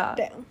 like,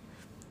 damn.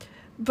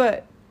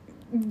 But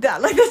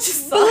that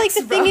just sucks, but, like,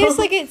 the thing is,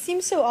 like, it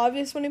seems so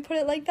obvious when you put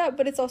it like that,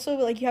 but it's also,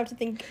 like, you have to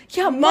think...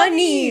 Yeah,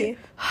 money.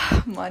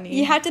 Money.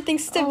 You have to think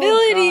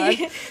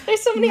stability.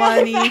 There's so many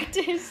other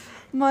factors.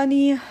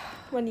 Money.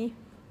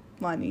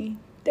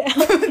 Damn.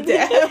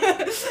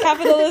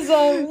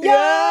 Capitalism.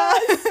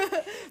 Yes.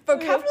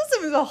 But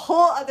capitalism is a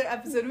whole other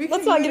episode.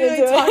 Let's not get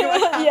into talk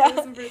about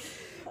capitalism.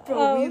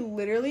 Bro, we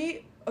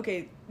literally...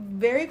 Okay,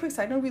 very quick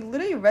side note. We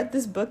literally read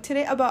this book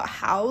today about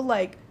how,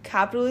 like,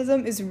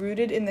 capitalism is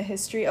rooted in the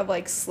history of,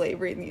 like,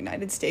 slavery in the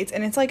United States.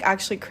 And it's, like,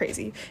 actually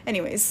crazy.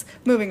 Anyways,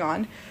 moving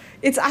on.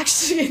 It's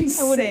actually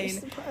insane. I wouldn't be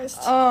surprised.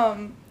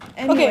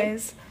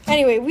 Anyways. Okay.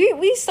 Anyway,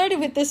 we started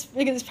with this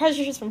because this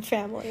pressure is from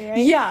family, right?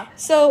 Yeah.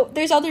 So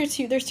there's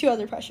two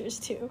other pressures,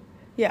 too.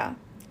 Yeah.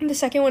 And the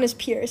second one is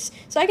peers.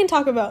 So I can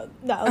talk about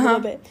that a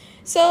little bit.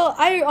 So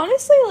I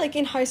honestly, like,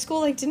 in high school,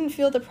 like, didn't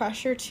feel the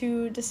pressure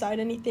to decide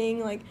anything,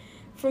 like,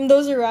 from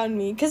those around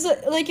me, because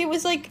like it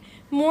was like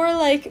more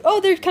like, oh,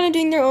 they're kind of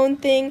doing their own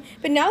thing.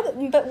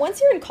 But once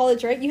you're in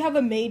college, right, you have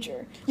a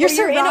major. You're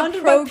surrounded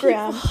in a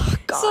program. By people. Oh,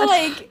 God. So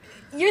like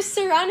you're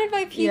surrounded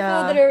by people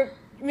that are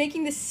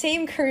making the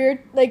same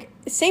career, like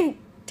same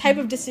type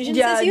of decisions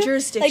as you.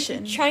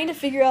 Jurisdiction. Like trying to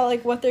figure out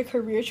like what their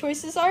career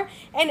choices are,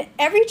 and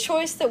every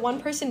choice that one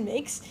person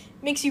makes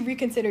you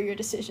reconsider your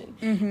decision.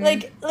 Mm-hmm.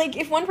 Like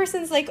if one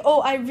person's like,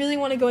 oh, I really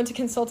want to go into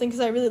consulting because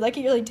I really like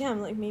it, you're like,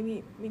 damn, like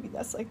maybe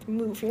that's like the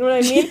move, you know what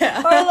I mean?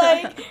 Yeah.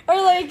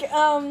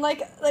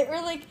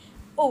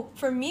 Oh,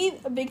 for me,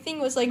 a big thing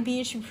was, like,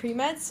 BHP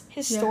pre-meds.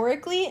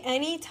 Historically,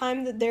 any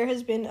time that there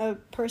has been a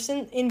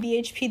person in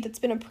BHP that's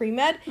been a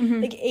pre-med,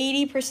 like,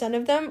 80%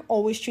 of them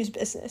always choose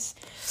business.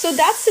 So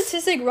that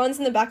statistic runs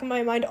in the back of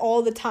my mind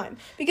all the time.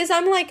 Because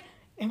I'm like,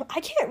 I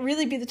can't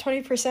really be the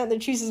 20%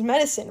 that chooses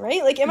medicine,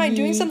 right? Like, am I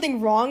doing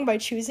something wrong by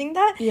choosing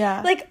that?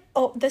 Yeah. Like,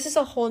 oh, this is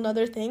a whole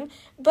nother thing.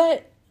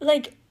 But,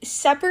 like,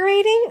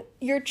 separating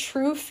your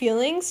true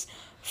feelings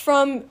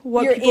from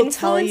what your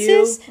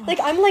influences, tell you. Like,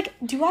 I'm like,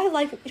 do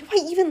I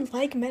even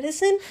like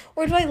medicine,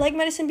 or do I like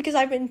medicine because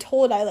I've been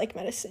told I like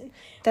medicine?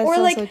 That's or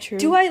like, also true.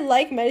 Do I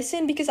like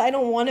medicine because I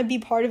don't want to be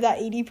part of that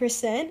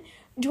 80%?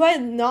 Do I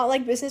not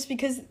like business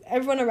because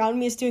everyone around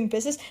me is doing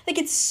business? Like,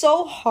 it's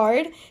so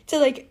hard to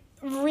like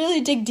really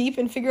dig deep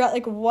and figure out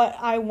like what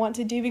I want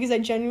to do because I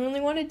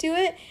genuinely want to do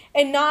it,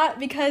 and not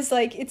because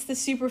like it's the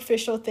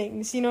superficial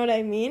things, you know what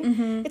I mean?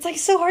 Mm-hmm. It's like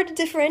so hard to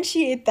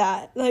differentiate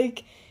that.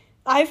 Like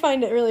I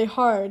find it really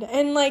hard.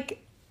 And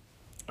like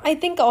I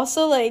think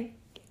also like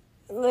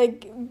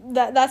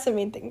that's the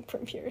main thing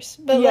from peers.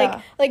 But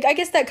like I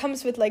guess that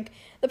comes with like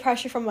the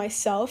pressure from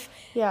myself.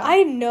 Yeah.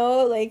 I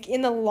know like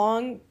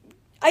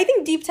I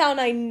think deep down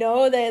I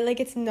know that like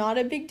it's not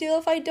a big deal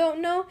if I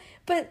don't know,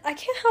 but I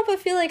can't help but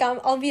feel like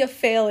I'll be a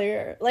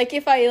failure. Like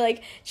if I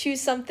like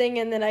choose something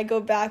and then I go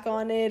back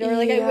on it, or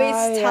like I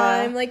waste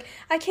time. Like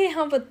I can't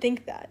help but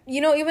think that.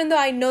 You know, even though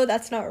I know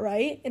that's not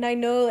right, and I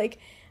know like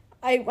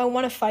I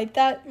want to fight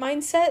that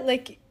mindset,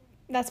 like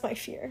that's my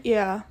fear.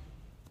 Yeah.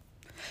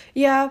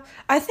 Yeah,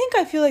 I think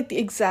I feel like the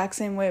exact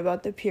same way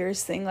about the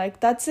peers thing.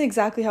 Like that's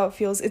exactly how it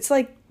feels. It's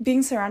like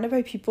being surrounded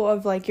by people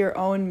of like your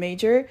own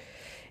major.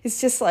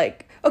 It's just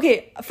like,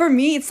 okay, for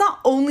me, it's not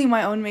only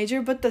my own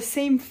major, but the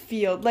same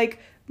field. Like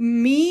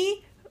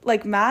me,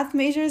 like math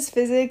majors,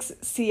 physics,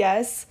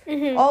 CS,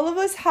 all of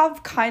us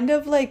have kind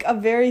of like a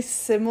very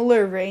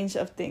similar range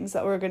of things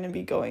that we're going to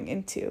be going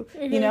into,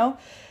 you know?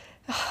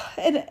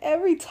 And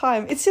every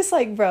time, it's just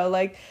like, bro,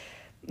 like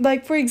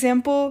for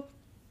example,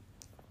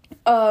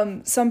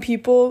 some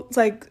people,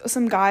 like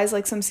some guys,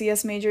 like some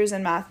CS majors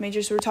and math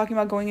majors who were talking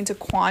about going into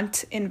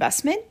quant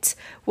investment,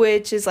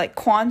 which is like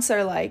quants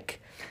are like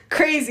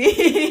crazy.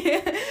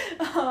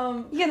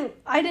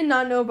 I did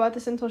not know about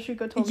this until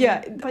Shuko told me.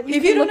 Yeah, but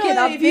if you look it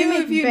up, they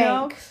make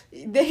bank.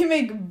 They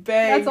make bank.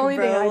 That's the only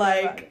thing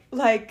I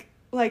know.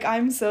 Like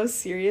I'm so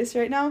serious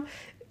right now.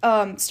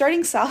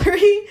 Starting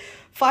salary,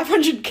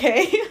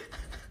 $500K.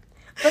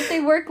 But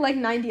they work like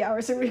 90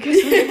 hours a week or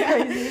something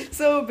crazy.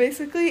 So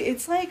basically,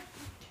 it's like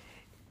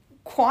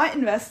quant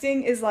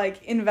investing is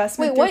like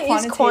investment. Wait,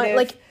 what is quant?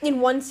 Like in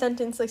one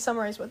sentence, like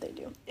summarize what they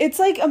do. It's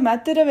like a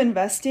method of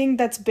investing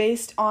that's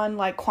based on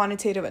like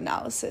quantitative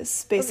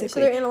analysis, basically. Okay, so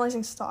they're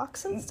analyzing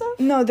stocks and stuff?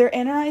 No, they're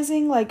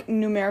analyzing like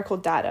numerical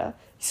data.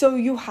 So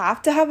you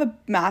have to have a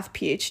math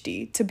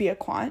PhD to be a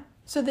quant.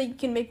 So they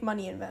can make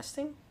money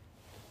investing?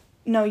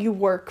 No, you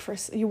work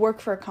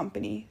for a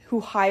company who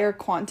hire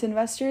quant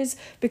investors,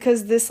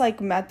 because this like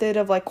method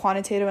of like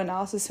quantitative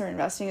analysis for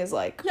investing is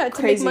like to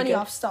crazy make money good.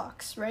 off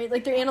stocks, right?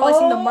 Like they're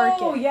analyzing the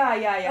market. Oh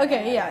yeah.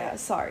 Okay, yeah.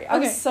 Sorry, I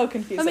was so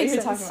confused. That makes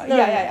what sense. You're talking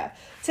about. Yeah.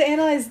 To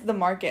analyze the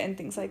market and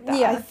things like that.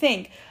 Yeah. I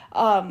think.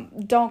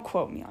 Don't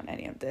quote me on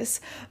any of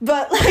this,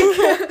 but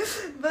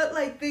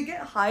like, they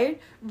get hired,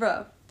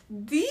 bro.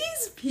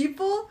 These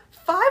people,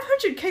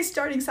 $500K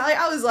starting salary.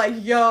 I was like,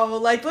 yo,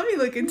 like, let me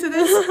look into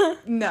this.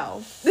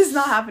 No, this is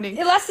not happening.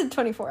 It lasted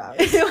 24 hours.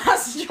 It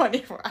lasted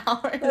 24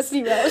 hours. Let's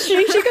be real.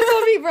 Shika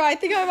told me, bro, I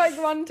think I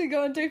might want to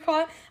go into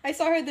quant. I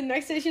saw her the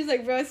next day. She was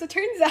like, bro, so it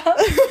turns out.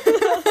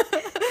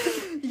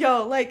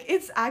 Yo, like,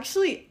 it's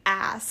actually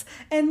ass.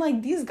 And,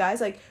 like, these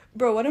guys, like,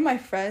 bro, one of my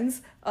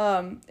friends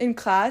in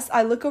class,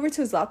 I look over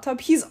to his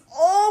laptop. He's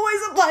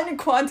always applying to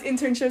quant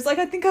internships. Like,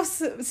 I think I've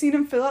seen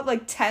him fill out,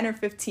 like, 10 or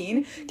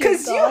 15.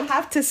 Because you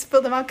have to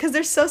fill them out because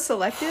they're so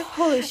selective.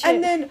 Holy shit.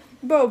 And then,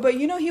 bro, but,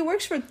 you know, he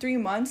works for 3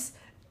 months.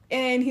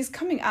 And he's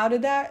coming out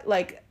of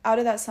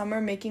that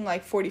summer making,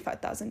 like,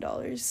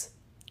 $45,000.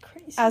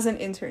 Crazy. As an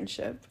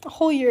internship. A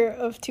whole year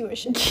of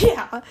tuition.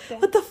 Yeah.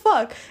 What the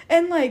fuck?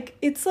 And, like,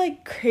 it's,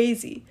 like,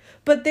 crazy.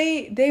 But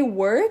they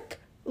work,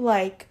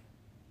 like,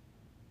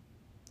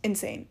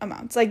 insane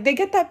amounts. Like, they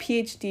get that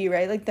PhD,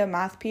 right? Like, the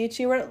math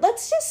PhD, where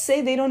let's just say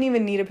they don't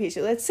even need a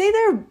PhD. Let's say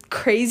they're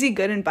crazy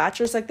good in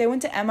bachelor's. Like, they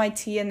went to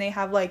MIT and they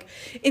have, like,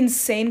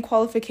 insane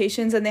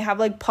qualifications and they have,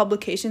 like,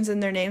 publications in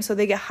their name, so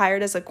they get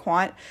hired as a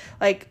quant,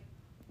 like,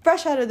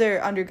 fresh out of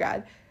their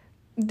undergrad.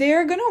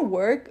 They're gonna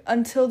work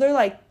until they're,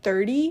 like,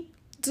 30.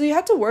 So you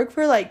have to work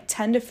for, like,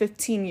 10 to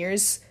 15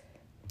 years,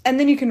 and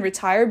then you can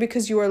retire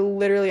because you are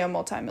literally a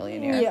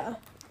multimillionaire. Yeah.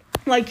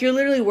 Like, you're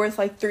literally worth,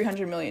 like,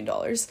 $300 million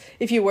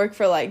if you work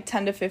for, like,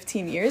 10 to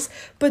 15 years.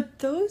 But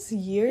those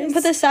years...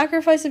 But the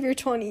sacrifice of your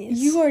 20s.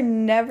 You are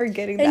never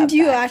getting that And do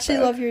you back, actually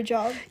love your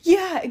job?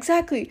 Yeah,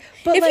 exactly.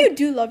 But if like, you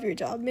do love your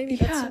job, maybe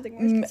that's something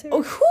worth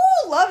considering.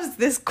 Who loves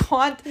this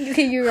quant?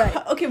 Okay, you're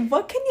right. Okay,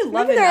 what can you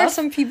love maybe there are enough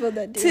some people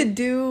that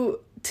do.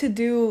 to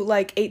do,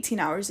 like, 18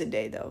 hours a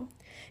day, though?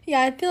 Yeah,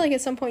 I feel like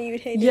at some point you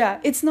would hate it. Yeah,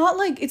 it's not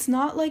like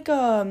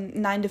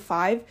 9 to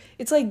 5.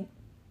 It's like...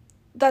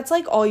 That's,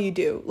 like, all you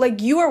do.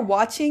 Like, you are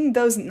watching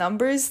those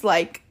numbers,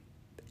 like,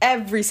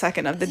 every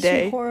second of the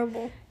day. It's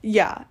horrible.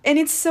 Yeah. And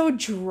it's so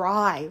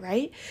dry,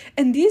 right?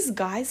 And these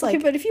guys, like...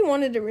 Okay, but if you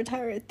wanted to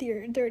retire at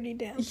 30,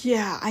 damn.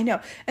 Yeah, I know.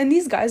 And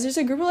these guys, there's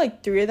a group of,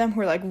 like, 3 of them who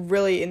are, like,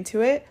 really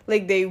into it.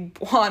 Like, they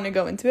want to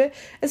go into it.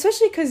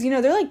 Especially because, you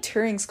know, they're, like,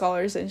 Turing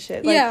scholars and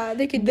shit. Like, yeah,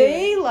 they could do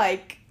it.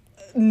 Like...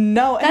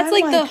 No, that's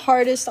like the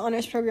hardest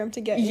honors program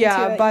to get into.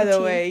 Yeah, by the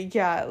way,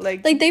 yeah,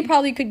 like they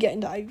probably could get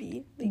into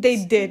Ivy. Like,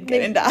 they did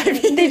get into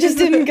Ivy. They just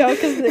didn't go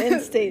because of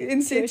the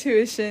in-state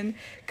tuition,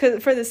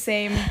 cause for the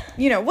same,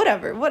 you know,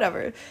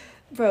 whatever,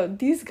 bro.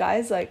 These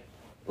guys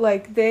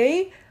like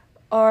they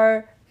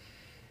are,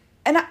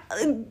 and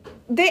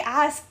they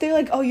ask, they're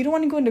like, oh, you don't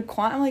want to go into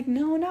quant? I'm like,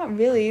 no, not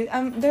really.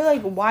 They're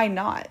like, why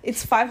not?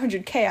 It's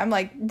 500K. I'm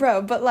like,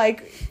 bro, but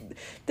like,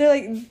 they're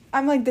like,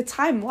 I'm like, the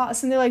time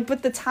lost. And they're like,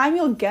 but the time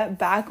you'll get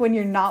back when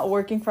you're not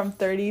working from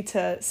 30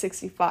 to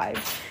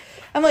 65.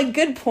 I'm like,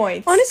 good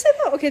point. Honestly,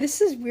 though, okay,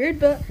 this is weird,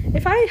 but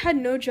if I had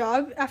no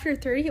job after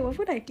 30, what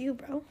would I do,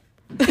 bro?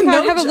 No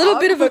I'd have job. a little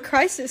bit of a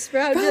crisis,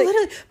 bro. I'd Bro, be like,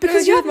 literally, because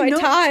because you you have have my no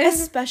time.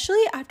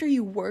 especially after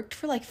you worked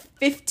for like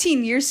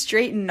 15 years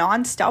straight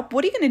nonstop.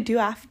 What are you gonna do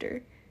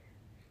after?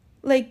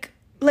 Like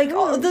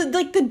all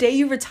the day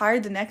you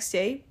retired, the next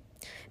day.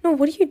 No,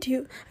 what do you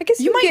do? I guess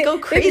You might go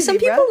maybe crazy, some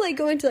people bro. like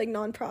go into like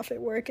nonprofit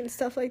work and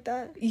stuff like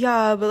that.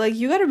 Yeah, but like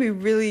you gotta be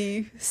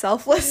really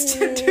selfless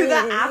to do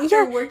that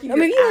after working. Or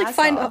maybe your like ass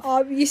find off.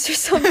 hobbies or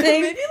something.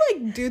 Maybe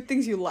like do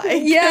things you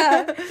like.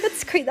 Yeah,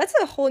 that's crazy. That's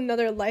a whole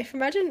nother life.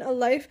 Imagine a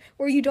life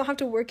where you don't have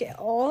to work at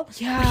all.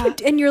 Yeah.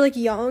 And you're like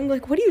young.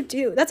 Like, what do you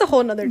do? That's a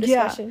whole nother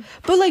discussion. Yeah.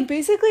 But like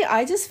basically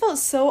I just felt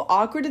so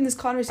awkward in this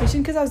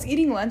conversation because I was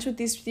eating lunch with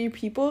these 3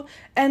 people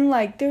and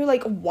like they were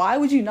like, why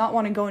would you not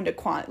want to go into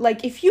quant?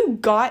 Like if you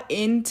got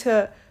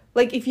into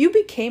like if you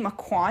became a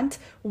quant,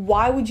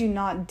 why would you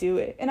not do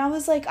it? And I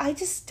was like, I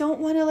just don't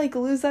want to like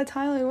lose that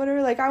time, like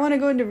whatever. Like I want to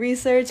go into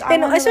research.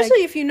 And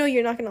especially if you know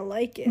you're not gonna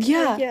like it.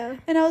 Yeah. Like, yeah.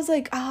 And I was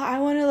like, oh, I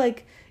want to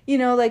like, you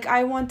know, like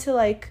I want to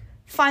like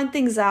find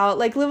things out,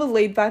 like live a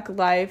laid back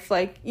life,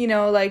 like, you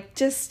know, like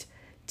just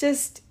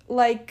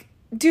like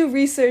do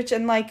research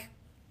and like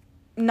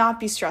not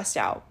be stressed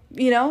out,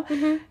 you know?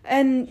 Mm-hmm.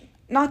 And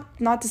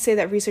not to say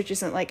that research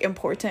isn't like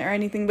important or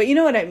anything, but you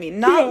know what I mean?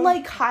 Not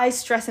like high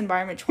stress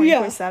environment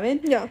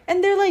 24/7. Yeah.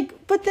 And they're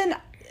like, but then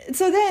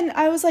so then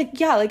I was like,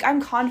 yeah, like I'm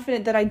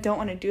confident that I don't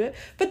want to do it.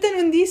 But then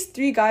when these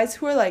 3 guys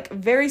who are like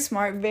very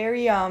smart,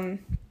 very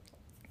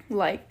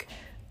like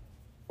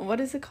what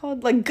is it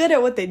called? Like good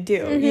at what they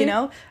do, you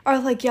know? Are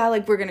like, yeah,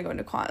 like we're gonna go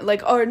into quant.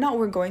 Like, or not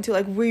we're going to,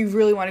 like we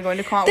really want to go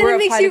into quant. Then We're it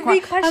makes you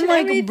applying to quant. re-question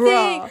I'm like,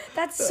 everything. bro.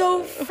 That's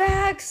so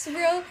facts,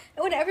 bro.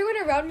 When everyone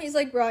around me is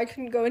like, bro, I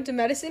couldn't go into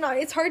medicine,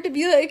 it's hard to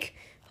be like,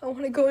 I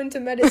want to go into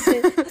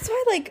medicine. That's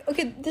why, like,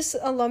 okay, this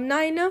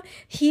alumni I know,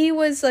 he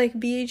was like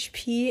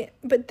BHP,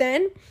 but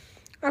then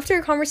after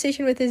a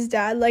conversation with his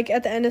dad, like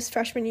at the end of his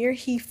freshman year,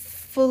 he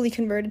fully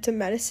converted to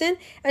medicine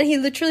and he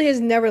literally has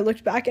never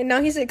looked back, and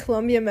now he's at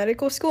Columbia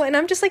Medical School, and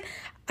I'm just like,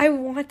 I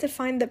want to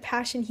find the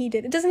passion he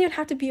did. It doesn't even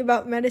have to be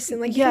about medicine,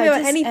 like it can be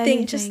about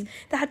anything, just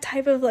that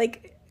type of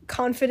like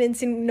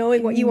confidence in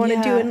knowing what you want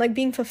to do and like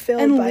being fulfilled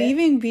and by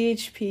leaving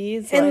BHP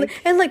is and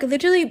like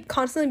literally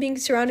constantly being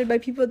surrounded by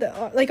people that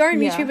are like in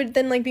BHP, but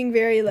then like being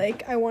very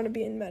like, I want to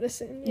be in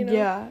medicine, you know?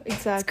 Yeah,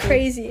 exactly. It's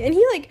crazy. And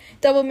he like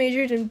double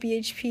majored in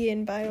BHP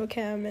and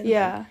biochem and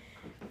like,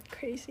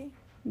 crazy.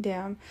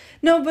 Damn.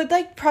 No, but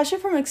like pressure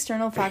from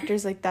external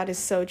factors like that is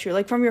so true.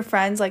 Like from your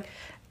friends,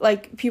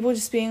 like people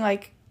just being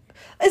like,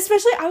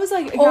 especially I was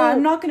like, yeah,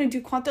 I'm not gonna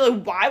do quant. They're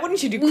like, why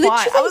wouldn't you do quant?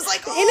 Literally, I was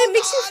like, and it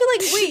makes you feel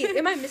like, wait,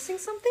 am I missing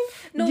something?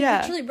 No,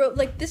 Yeah. literally, bro.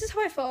 Like this is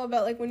how I felt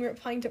about like when we were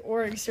applying to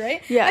orgs,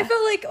 right? Yeah. I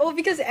felt like, oh,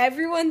 because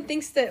everyone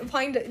thinks that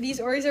applying to these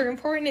orgs are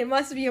important, it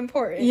must be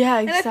important. Yeah,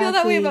 And I feel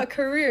that way exactly. about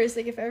careers.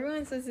 Like if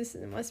everyone says this,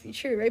 it must be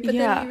true, right? But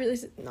then you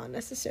realize not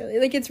necessarily.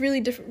 Like it's really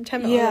different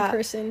depending on the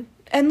person.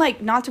 And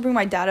like, not to bring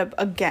my dad up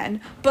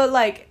again, but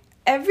like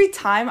every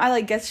time I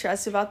like get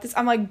stressed about this,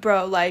 I'm like,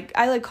 bro, like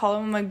I like call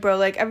him, I'm like, bro,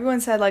 like everyone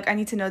said like I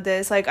need to know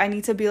this, like I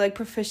need to be like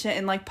proficient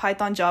in like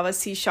Python, Java,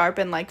 C#,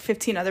 and like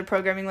 15 other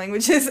programming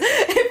languages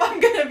if I'm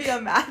gonna be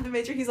a math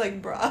major. He's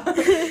like, bro,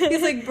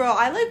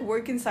 I like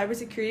work in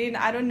cybersecurity and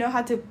I don't know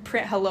how to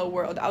print hello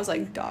world. I was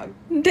like, dog.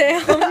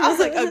 Damn. I was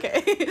like,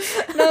 okay.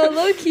 No,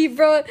 low key,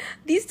 bro.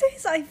 These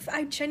days,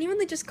 I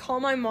genuinely just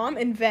call my mom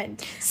and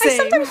vent. Same. I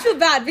sometimes feel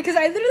bad because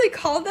I literally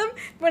call them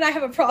when I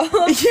have a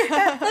problem.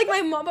 Yeah. Like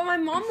my mom,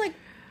 like,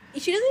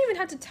 she doesn't even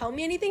have to tell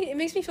me anything. It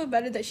makes me feel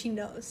better that she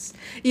knows.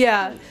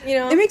 Yeah. You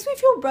know? It makes me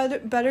feel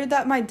better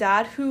that my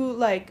dad, who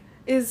like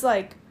is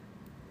like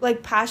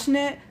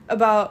passionate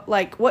about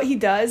like what he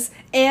does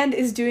and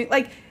is doing,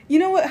 like, you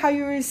know what, how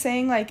you were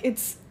saying like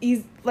it's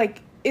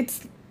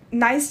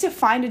nice to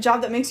find a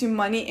job that makes you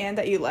money and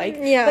that you like.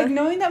 Yeah. Like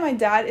knowing that my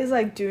dad is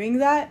like doing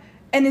that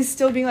and is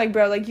still being like,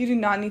 bro, like you do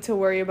not need to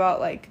worry about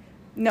like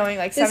knowing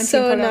like 17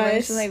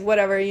 programmers and like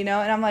whatever, you know.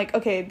 And I'm like,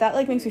 okay, that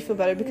like makes me feel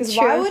better because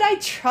why would I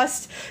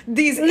trust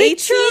these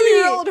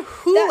 18-year-old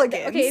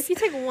hooligans? Okay, if you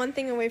take one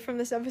thing away from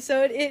this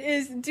episode, it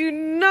is do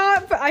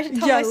not I should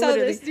tell myself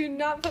literally. this, do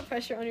not put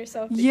pressure on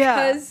yourself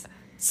because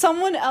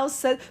someone else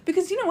said,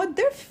 because you know what,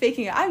 they're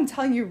faking it. I'm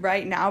telling you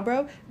right now,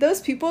 bro, those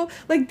people,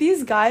 like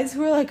these guys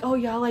who are like, oh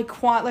yeah, like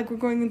quant, like we're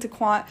going into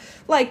quant,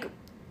 like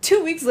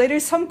 2 weeks later,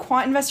 some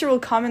quant investor will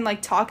come and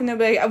like talk and they'll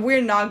be like,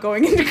 we're not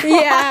going into quant.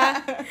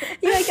 Yeah,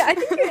 like I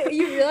think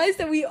you realize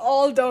that we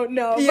all don't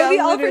know, but we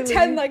all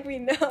pretend like we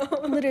know.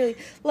 Literally,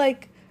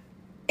 like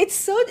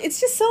it's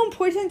just so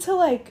important to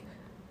like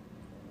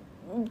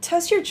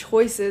test your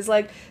choices.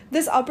 Like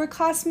this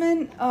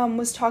upperclassman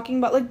was talking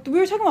about, like we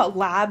were talking about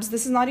labs.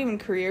 This is not even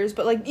careers,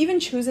 but like even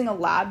choosing a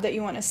lab that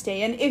you want to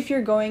stay in if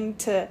you're going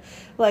to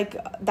like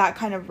that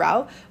kind of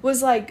route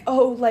was like,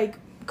 oh, like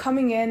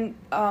coming in,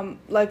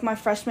 like, my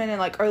freshman and,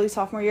 like, early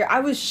sophomore year, I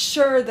was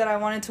sure that I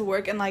wanted to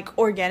work in, like,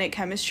 organic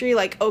chemistry,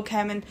 like,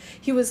 OChem, and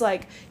he was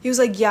like,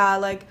 yeah,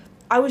 like,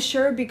 I was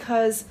sure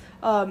because,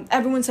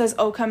 everyone says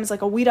OChem is,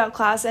 like, a weed out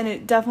class, and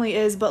it definitely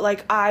is, but,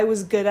 like, I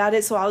was good at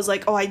it, so I was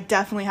like, oh, I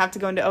definitely have to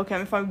go into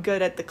OChem if I'm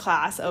good at the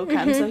class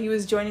OChem, so he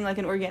was joining, like,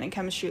 an organic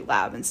chemistry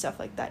lab and stuff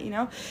like that, you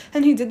know,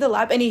 and he did the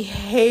lab, and he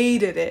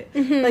hated it,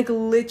 like,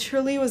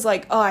 literally was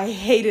like, oh, I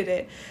hated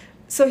it.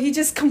 So he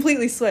just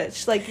completely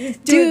switched, like,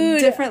 do a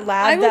different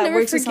lab that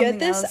works with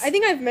something else. I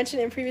think I've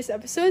mentioned it in previous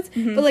episodes,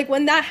 but, like,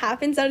 when that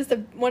happens, that is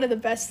one of the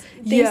best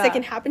things that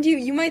can happen to you.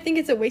 You might think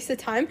it's a waste of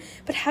time,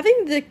 but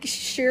having the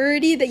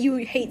surety that you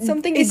hate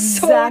something is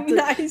so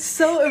nice.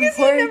 So because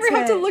important. You never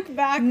have to look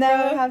back.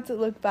 Never have to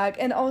look back.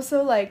 And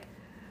also, like,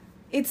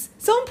 it's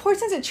so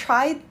important to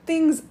try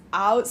things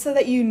out so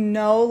that you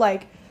know,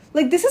 like,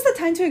 this is the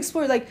time to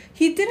explore. Like,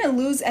 he didn't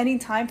lose any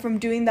time from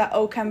doing that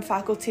OChem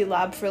faculty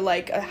lab for,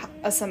 like,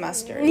 a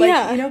semester.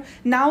 Like, you know,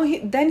 now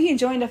he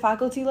joined a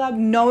faculty lab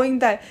knowing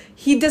that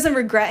he doesn't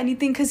regret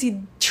anything because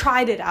he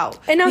tried it out.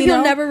 And now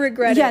he'll never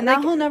regret it. Yeah,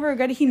 now he'll never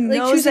regret it. He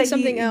knows that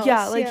something else.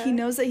 Yeah, like, he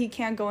knows that he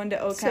can't go into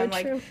OChem. So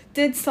like, true.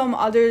 did some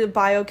other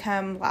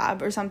biochem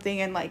lab or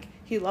something, and, like,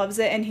 he loves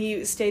it, and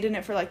he stayed in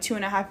it for, like,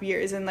 2.5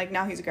 years, and, like,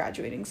 now he's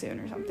graduating soon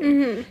or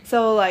something.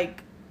 So,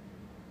 like,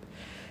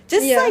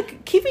 just,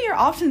 like, keeping your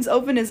options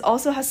open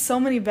also has so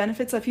many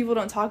benefits that people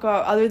don't talk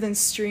about other than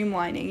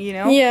streamlining, you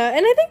know? Yeah,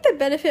 and I think the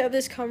benefit of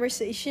this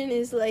conversation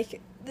is,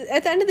 like,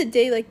 at the end of the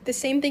day, like, the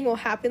same thing will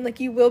happen.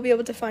 Like, you will be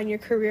able to find your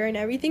career and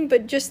everything,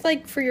 but just,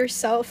 like, for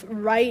yourself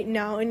right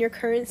now in your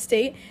current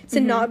state to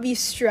not be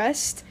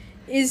stressed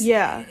is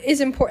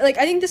important. Like,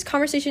 I think this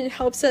conversation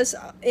helps us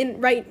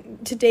in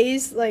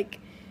today's, like,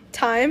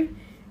 time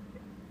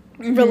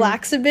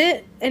relax a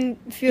bit and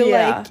feel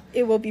like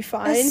it will be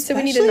fine. Especially so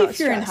we need to not if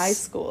you're stress. in high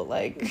school,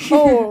 like, if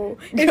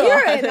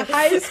you're in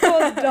high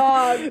school,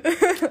 dog,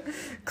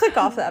 click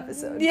off the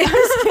episode. Yeah,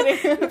 just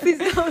kidding. Please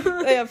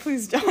don't. Yeah,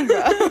 please don't,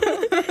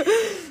 bro.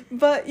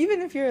 But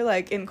even if you're,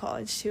 like, in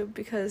college too,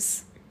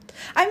 because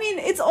I mean,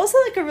 it's also,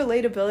 like, a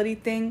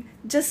relatability thing,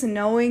 just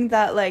knowing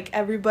that, like,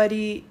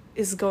 everybody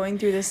is going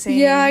through the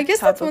same I guess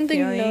type that's one of thing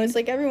to feeling. know. It's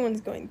like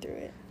everyone's going through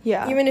it.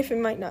 Yeah. Even if it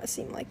might not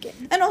seem like it.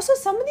 And also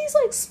some of these,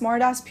 like,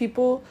 smart-ass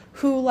people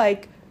who,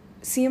 like,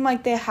 seem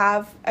like they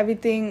have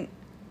everything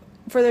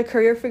for their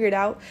career figured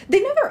out,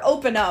 they never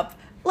open up.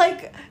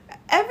 Like,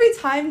 every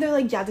time they're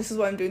like, yeah, this is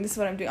what I'm doing,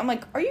 I'm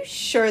like, are you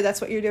sure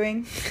that's what you're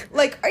doing?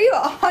 Like, are you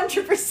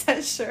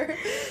 100% sure?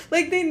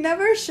 Like, they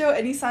never show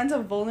any signs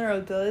of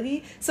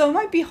vulnerability, so it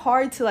might be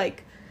hard to,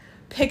 like,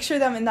 picture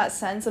them in that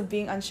sense of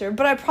being unsure,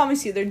 but I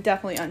promise you they're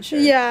definitely unsure.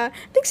 Yeah,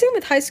 I think same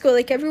with high school.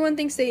 Like, everyone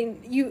thinks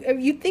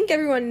you think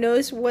everyone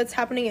knows what's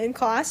happening in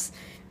class,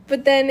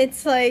 but then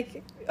it's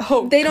like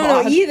they don't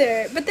know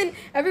either. But then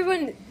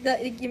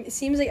it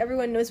seems like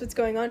everyone knows what's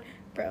going on,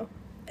 bro.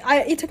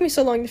 It took me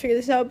so long to figure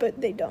this out,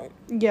 but they don't.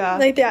 Yeah,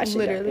 like, they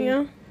actually literally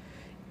don't, you know.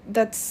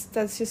 That's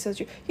just so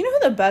true. You know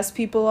who the best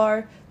people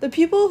are? The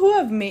people who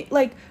have made,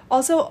 like,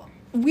 also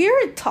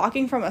we're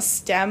talking from a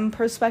STEM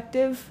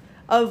perspective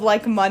of,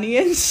 like, money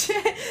and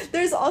shit.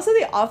 There's also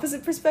the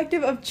opposite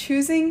perspective of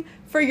choosing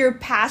for your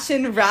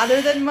passion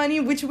rather than money,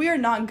 which we are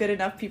not good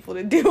enough people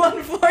to do,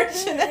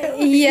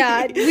 unfortunately.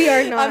 Yeah, we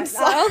are not. I'm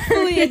sorry. I'll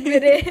fully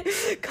admit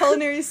it.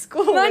 Culinary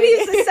school. Money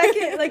is the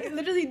second, like,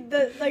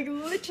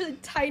 literally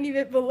tiny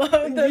bit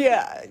below.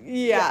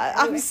 Yeah.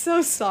 I'm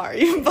so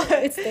sorry, but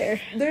it's there.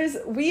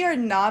 We are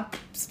not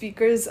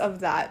speakers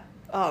of that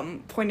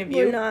point of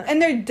view. We're not. And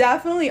there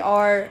definitely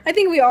are. I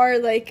think we are,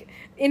 like,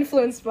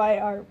 influenced by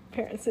our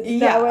parents in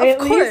that way, of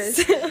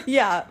course. least.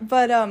 Yeah,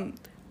 but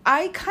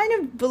I kind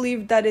of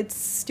believe that it's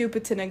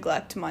stupid to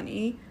neglect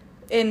money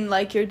in,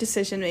 like, your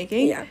decision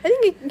making. Yeah, I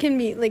think it can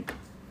be, like,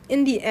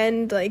 in the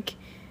end, like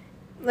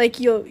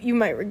you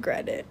might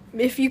regret it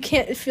if you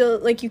can't feel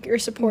like you're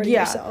supporting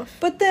yourself.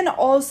 But then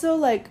also,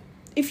 like,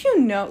 if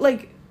you know,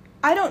 like,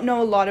 I don't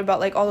know a lot about,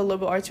 like, all the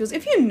liberal arts schools.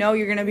 If you know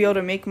you're gonna be able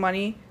to make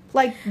money,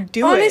 like,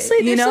 do Honestly,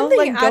 it. You there's know, something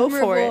like, go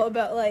for it. admirable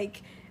about,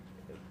 like,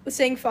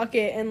 saying fuck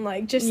it and,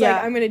 like, just Yeah.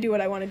 like, I'm gonna do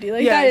what I want to do.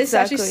 Like, Yeah, that is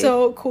actually exactly.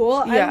 so cool.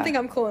 I Yeah. don't think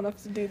I'm cool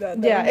enough to do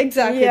that, though. Yeah,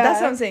 exactly. Yeah.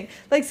 That's what I'm saying.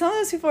 Like, some of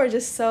those people are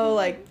just so,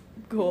 like,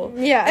 cool.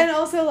 Yeah. And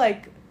also,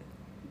 like,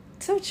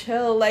 so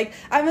chill. Like,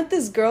 I met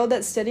this girl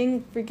that's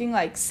studying freaking,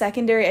 like,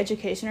 secondary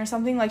education or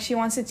something. Like, she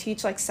wants to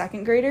teach, like,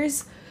 second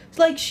graders.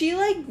 Like, she,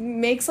 like,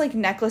 makes, like,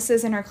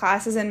 necklaces in her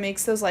classes and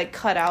makes those, like,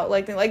 cut out,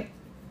 like,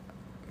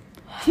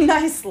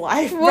 nice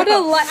life, What bro.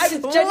 a life. I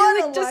was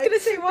genuinely What a just life. gonna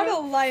say, what a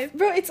life.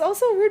 Bro, it's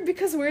also weird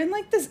because we're in,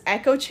 like, this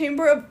echo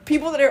chamber of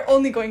people that are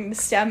only going to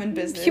STEM and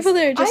business. People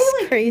that are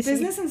just crazy.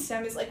 Business and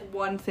STEM is, like,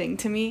 one thing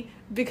to me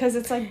because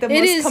it's, like, the It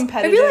most is.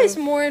 competitive. I realize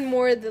more and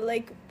more that,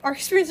 like, our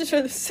experiences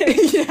are the same.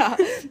 Yeah,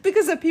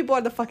 because the people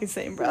are the fucking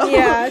same, bro.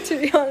 Yeah, to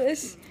be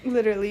honest.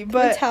 Literally,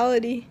 but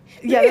mentality.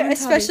 Yeah, Maybe the mentality's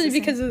especially the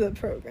same. because of the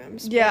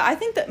programs. Yeah, I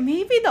think that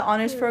maybe the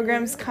honors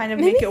programs kind of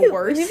make it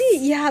worse.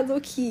 Low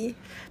key.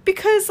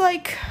 Because,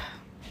 like,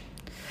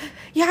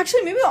 yeah,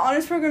 actually, maybe the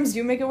honors programs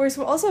do make it worse.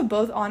 We're also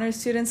both honors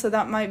students, so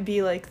that might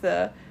be, like,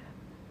 the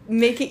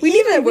make it we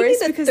need even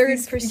worse a because third we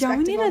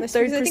perspective need on a this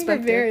third because I think we're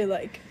perspective. very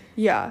like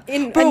Yeah.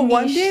 in Bro, a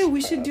one niche day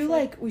we part should of do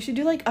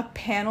it. like a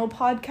panel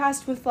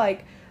podcast with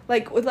like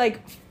with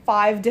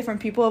 5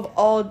 different people of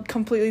all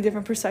completely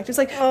different perspectives.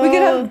 Like we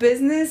could have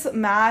business,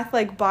 math,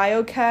 like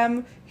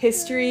biochem,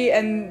 history,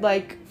 and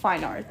like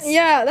fine arts.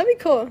 Yeah, that'd be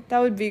cool. That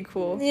would be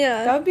cool.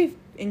 Yeah. That would be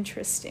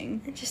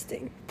interesting.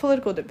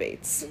 Political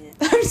debates. Yeah.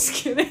 I'm just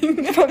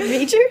kidding. What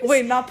majors?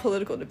 Wait, not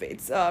political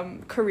debates.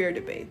 Career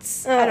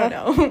debates. I don't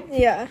know.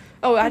 Yeah.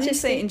 Oh, I didn't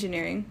say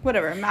engineering.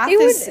 Whatever. Math It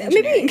is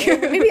would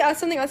engineering. maybe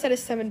something outside of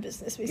STEM and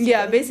business. Basically.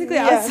 Yeah, basically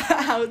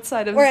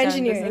outside of or STEM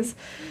engineering. business,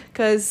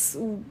 because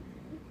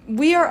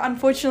we are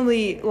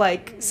unfortunately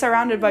like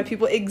surrounded by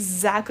people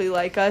exactly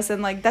like us,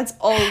 and like that's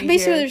all we basically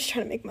hear. they're just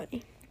trying to make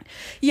money.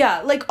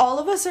 Yeah, like all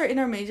of us are in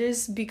our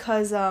majors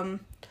because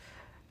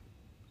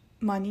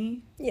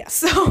money. Yeah.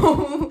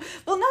 So,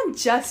 well, not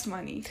just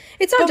money.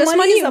 It's not But just money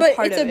money, is a but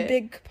part it's of a it.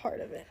 big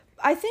part of it.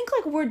 I think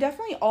like we're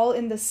definitely all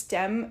in the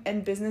STEM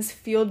and business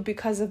field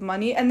because of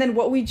money, and then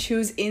what we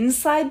choose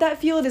inside that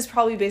field is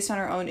probably based on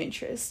our own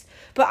interest.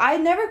 But I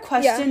never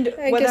questioned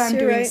I whether guess I'm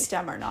you're doing right.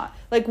 STEM or not.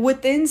 Like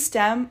within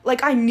STEM,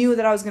 like I knew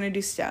that I was gonna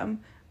do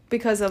STEM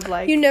because of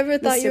like You never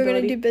the thought you were gonna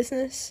stability. do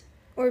business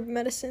or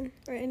medicine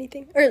or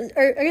anything, or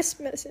I guess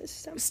medicine is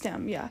STEM.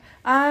 STEM, yeah.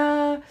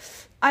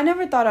 I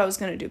never thought I was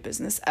gonna do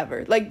business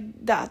ever.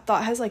 Like that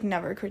thought has like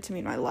never occurred to me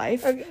in my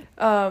life. Okay.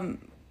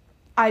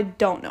 I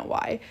don't know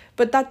why,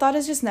 but that thought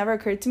has just never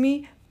occurred to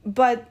me.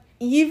 But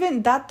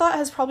even that thought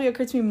has probably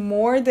occurred to me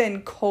more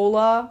than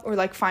cola or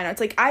like fine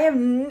arts. Like I have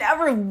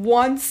never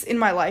once in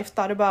my life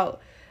thought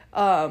about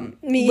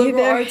Me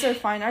liberal either. arts or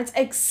fine arts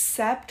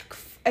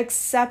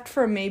except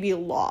for maybe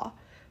law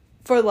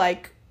for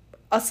like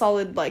a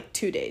solid like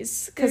 2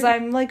 days because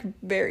I'm like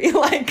very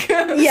like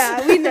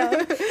Yeah, we know.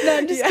 No,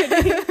 I'm just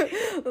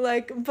kidding.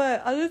 Like,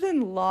 but other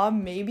than law,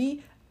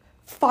 maybe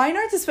fine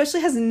arts especially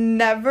has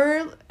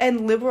never,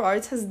 and liberal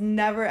arts has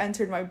never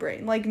entered my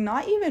brain, like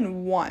not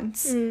even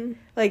once.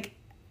 Like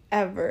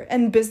ever.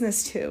 And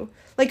business too,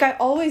 like I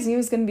always knew it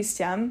was gonna be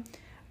STEM.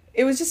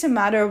 It was just a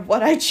matter of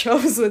what I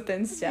chose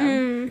within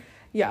STEM.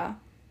 Yeah.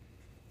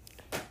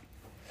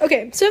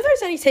 Okay, so if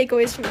there's any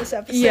takeaways from this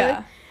episode,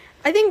 Yeah.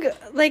 I think,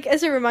 like,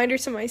 as a reminder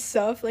to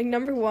myself, like,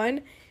 number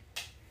one,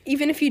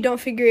 even if you don't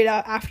figure it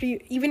out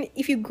even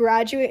if you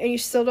graduate and you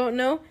still don't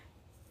know,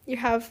 you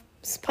have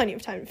plenty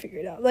of time to figure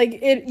it out.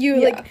 Like,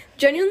 like,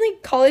 genuinely,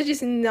 college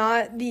is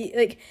not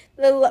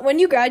when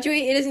you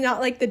graduate, it is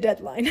not, like, the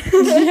deadline.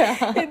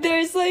 Yeah.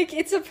 There's, like,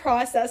 it's a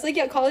process. Like,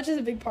 yeah, college is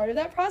a big part of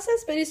that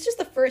process, but it's just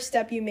the first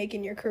step you make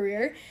in your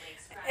career.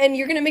 And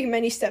you're going to make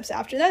many steps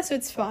after that, so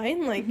it's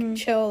fine. Like,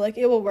 chill. Like,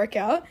 it will work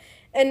out.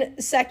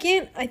 And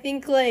second, I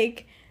think,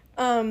 like,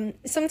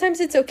 sometimes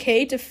it's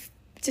okay to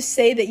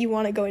say that you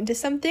want to go into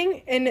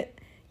something, and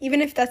even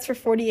if that's for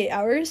 48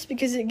 hours,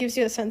 because it gives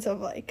you a sense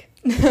of like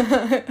direction.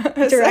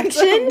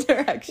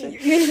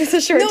 Even if it's a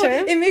short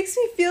term. It makes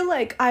me feel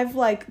like I've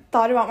like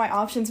thought about my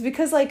options,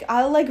 because like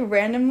I'll like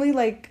randomly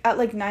like at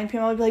like 9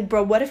 p.m. I'll be like,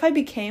 bro, what if I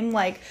became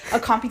like a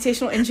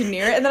computational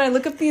engineer? And then I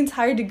look up the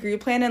entire degree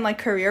plan and like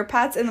career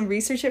paths and then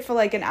research it for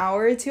like an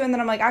hour or two, and then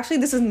I'm like, actually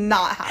this is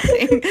not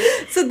happening.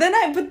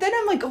 But then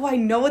I'm like, oh, I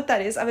know what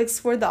that is. I've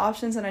explored the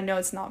options and I know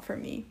it's not for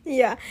me.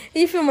 Yeah,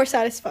 and you feel more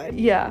satisfied.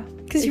 Yeah,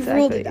 because you've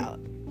ruled it out.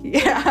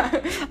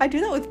 Yeah, I do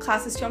that with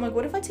classes too. I'm like,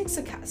 what if I take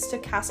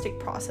stochastic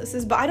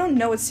processes, but I don't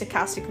know what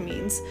stochastic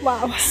means.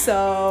 Wow.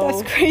 So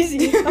that's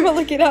crazy. I'm gonna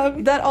look it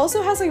up. That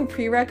also has like a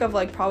prereq of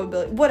like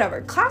probability,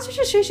 whatever. Class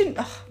registration,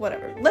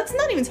 whatever. Let's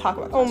not even talk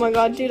about class Oh my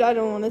god, dude, I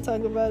don't want to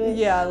talk about it.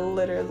 Yeah,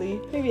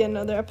 literally. Maybe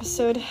another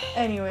episode.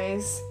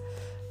 Anyways,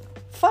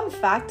 fun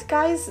fact,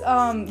 guys. Did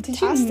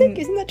Stochastic?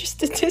 Isn't that just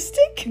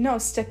statistic? No,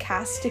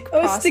 stochastic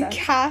Oh, process.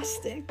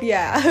 stochastic.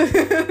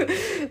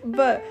 Yeah.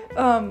 But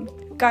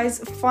guys,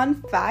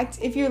 fun fact,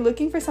 if you're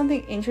looking for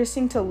something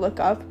interesting to look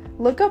up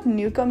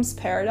Newcomb's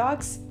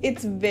paradox.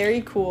 It's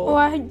very cool. Oh,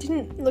 I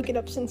didn't look it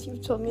up since you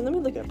told me. Let me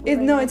look it up.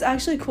 It's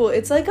actually cool.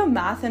 It's like a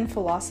math and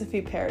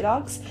philosophy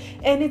paradox,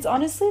 and it's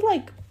honestly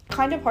like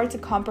kind of hard to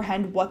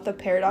comprehend what the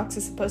paradox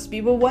is supposed to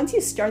be, but once you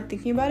start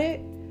thinking about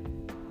it,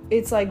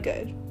 it's like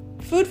good.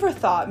 Food for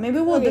thought. Maybe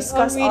we'll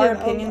discuss our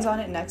opinions on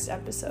it next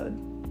episode.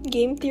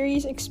 Game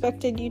theories,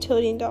 expected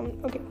utility, and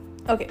dominant.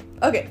 Okay,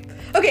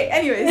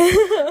 anyways.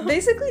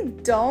 Basically,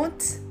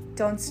 don't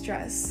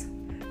stress.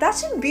 That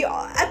should be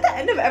at the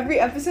end of every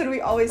episode.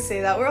 We always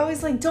say that. We're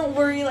always like, don't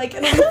worry, like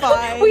it'll be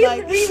fine. we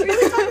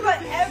really talk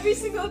about every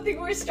single thing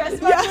we're stressed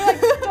about. Yeah.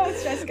 We're like, don't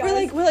stress,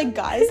 guys. We're like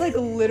guys, like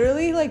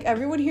literally, like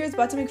everyone here is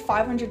about to make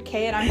 $500K,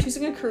 and I'm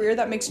choosing a career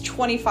that makes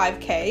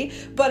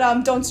 $25K. But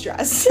don't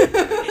stress.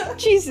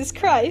 Jesus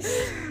Christ.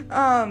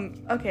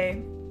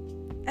 Okay.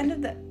 End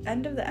of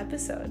the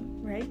episode,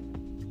 right?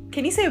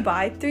 Can you say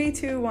bye? 3,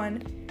 2,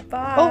 1.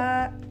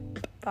 Bye. Oh.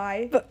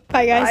 Bye.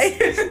 Bye, guys.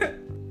 Bye.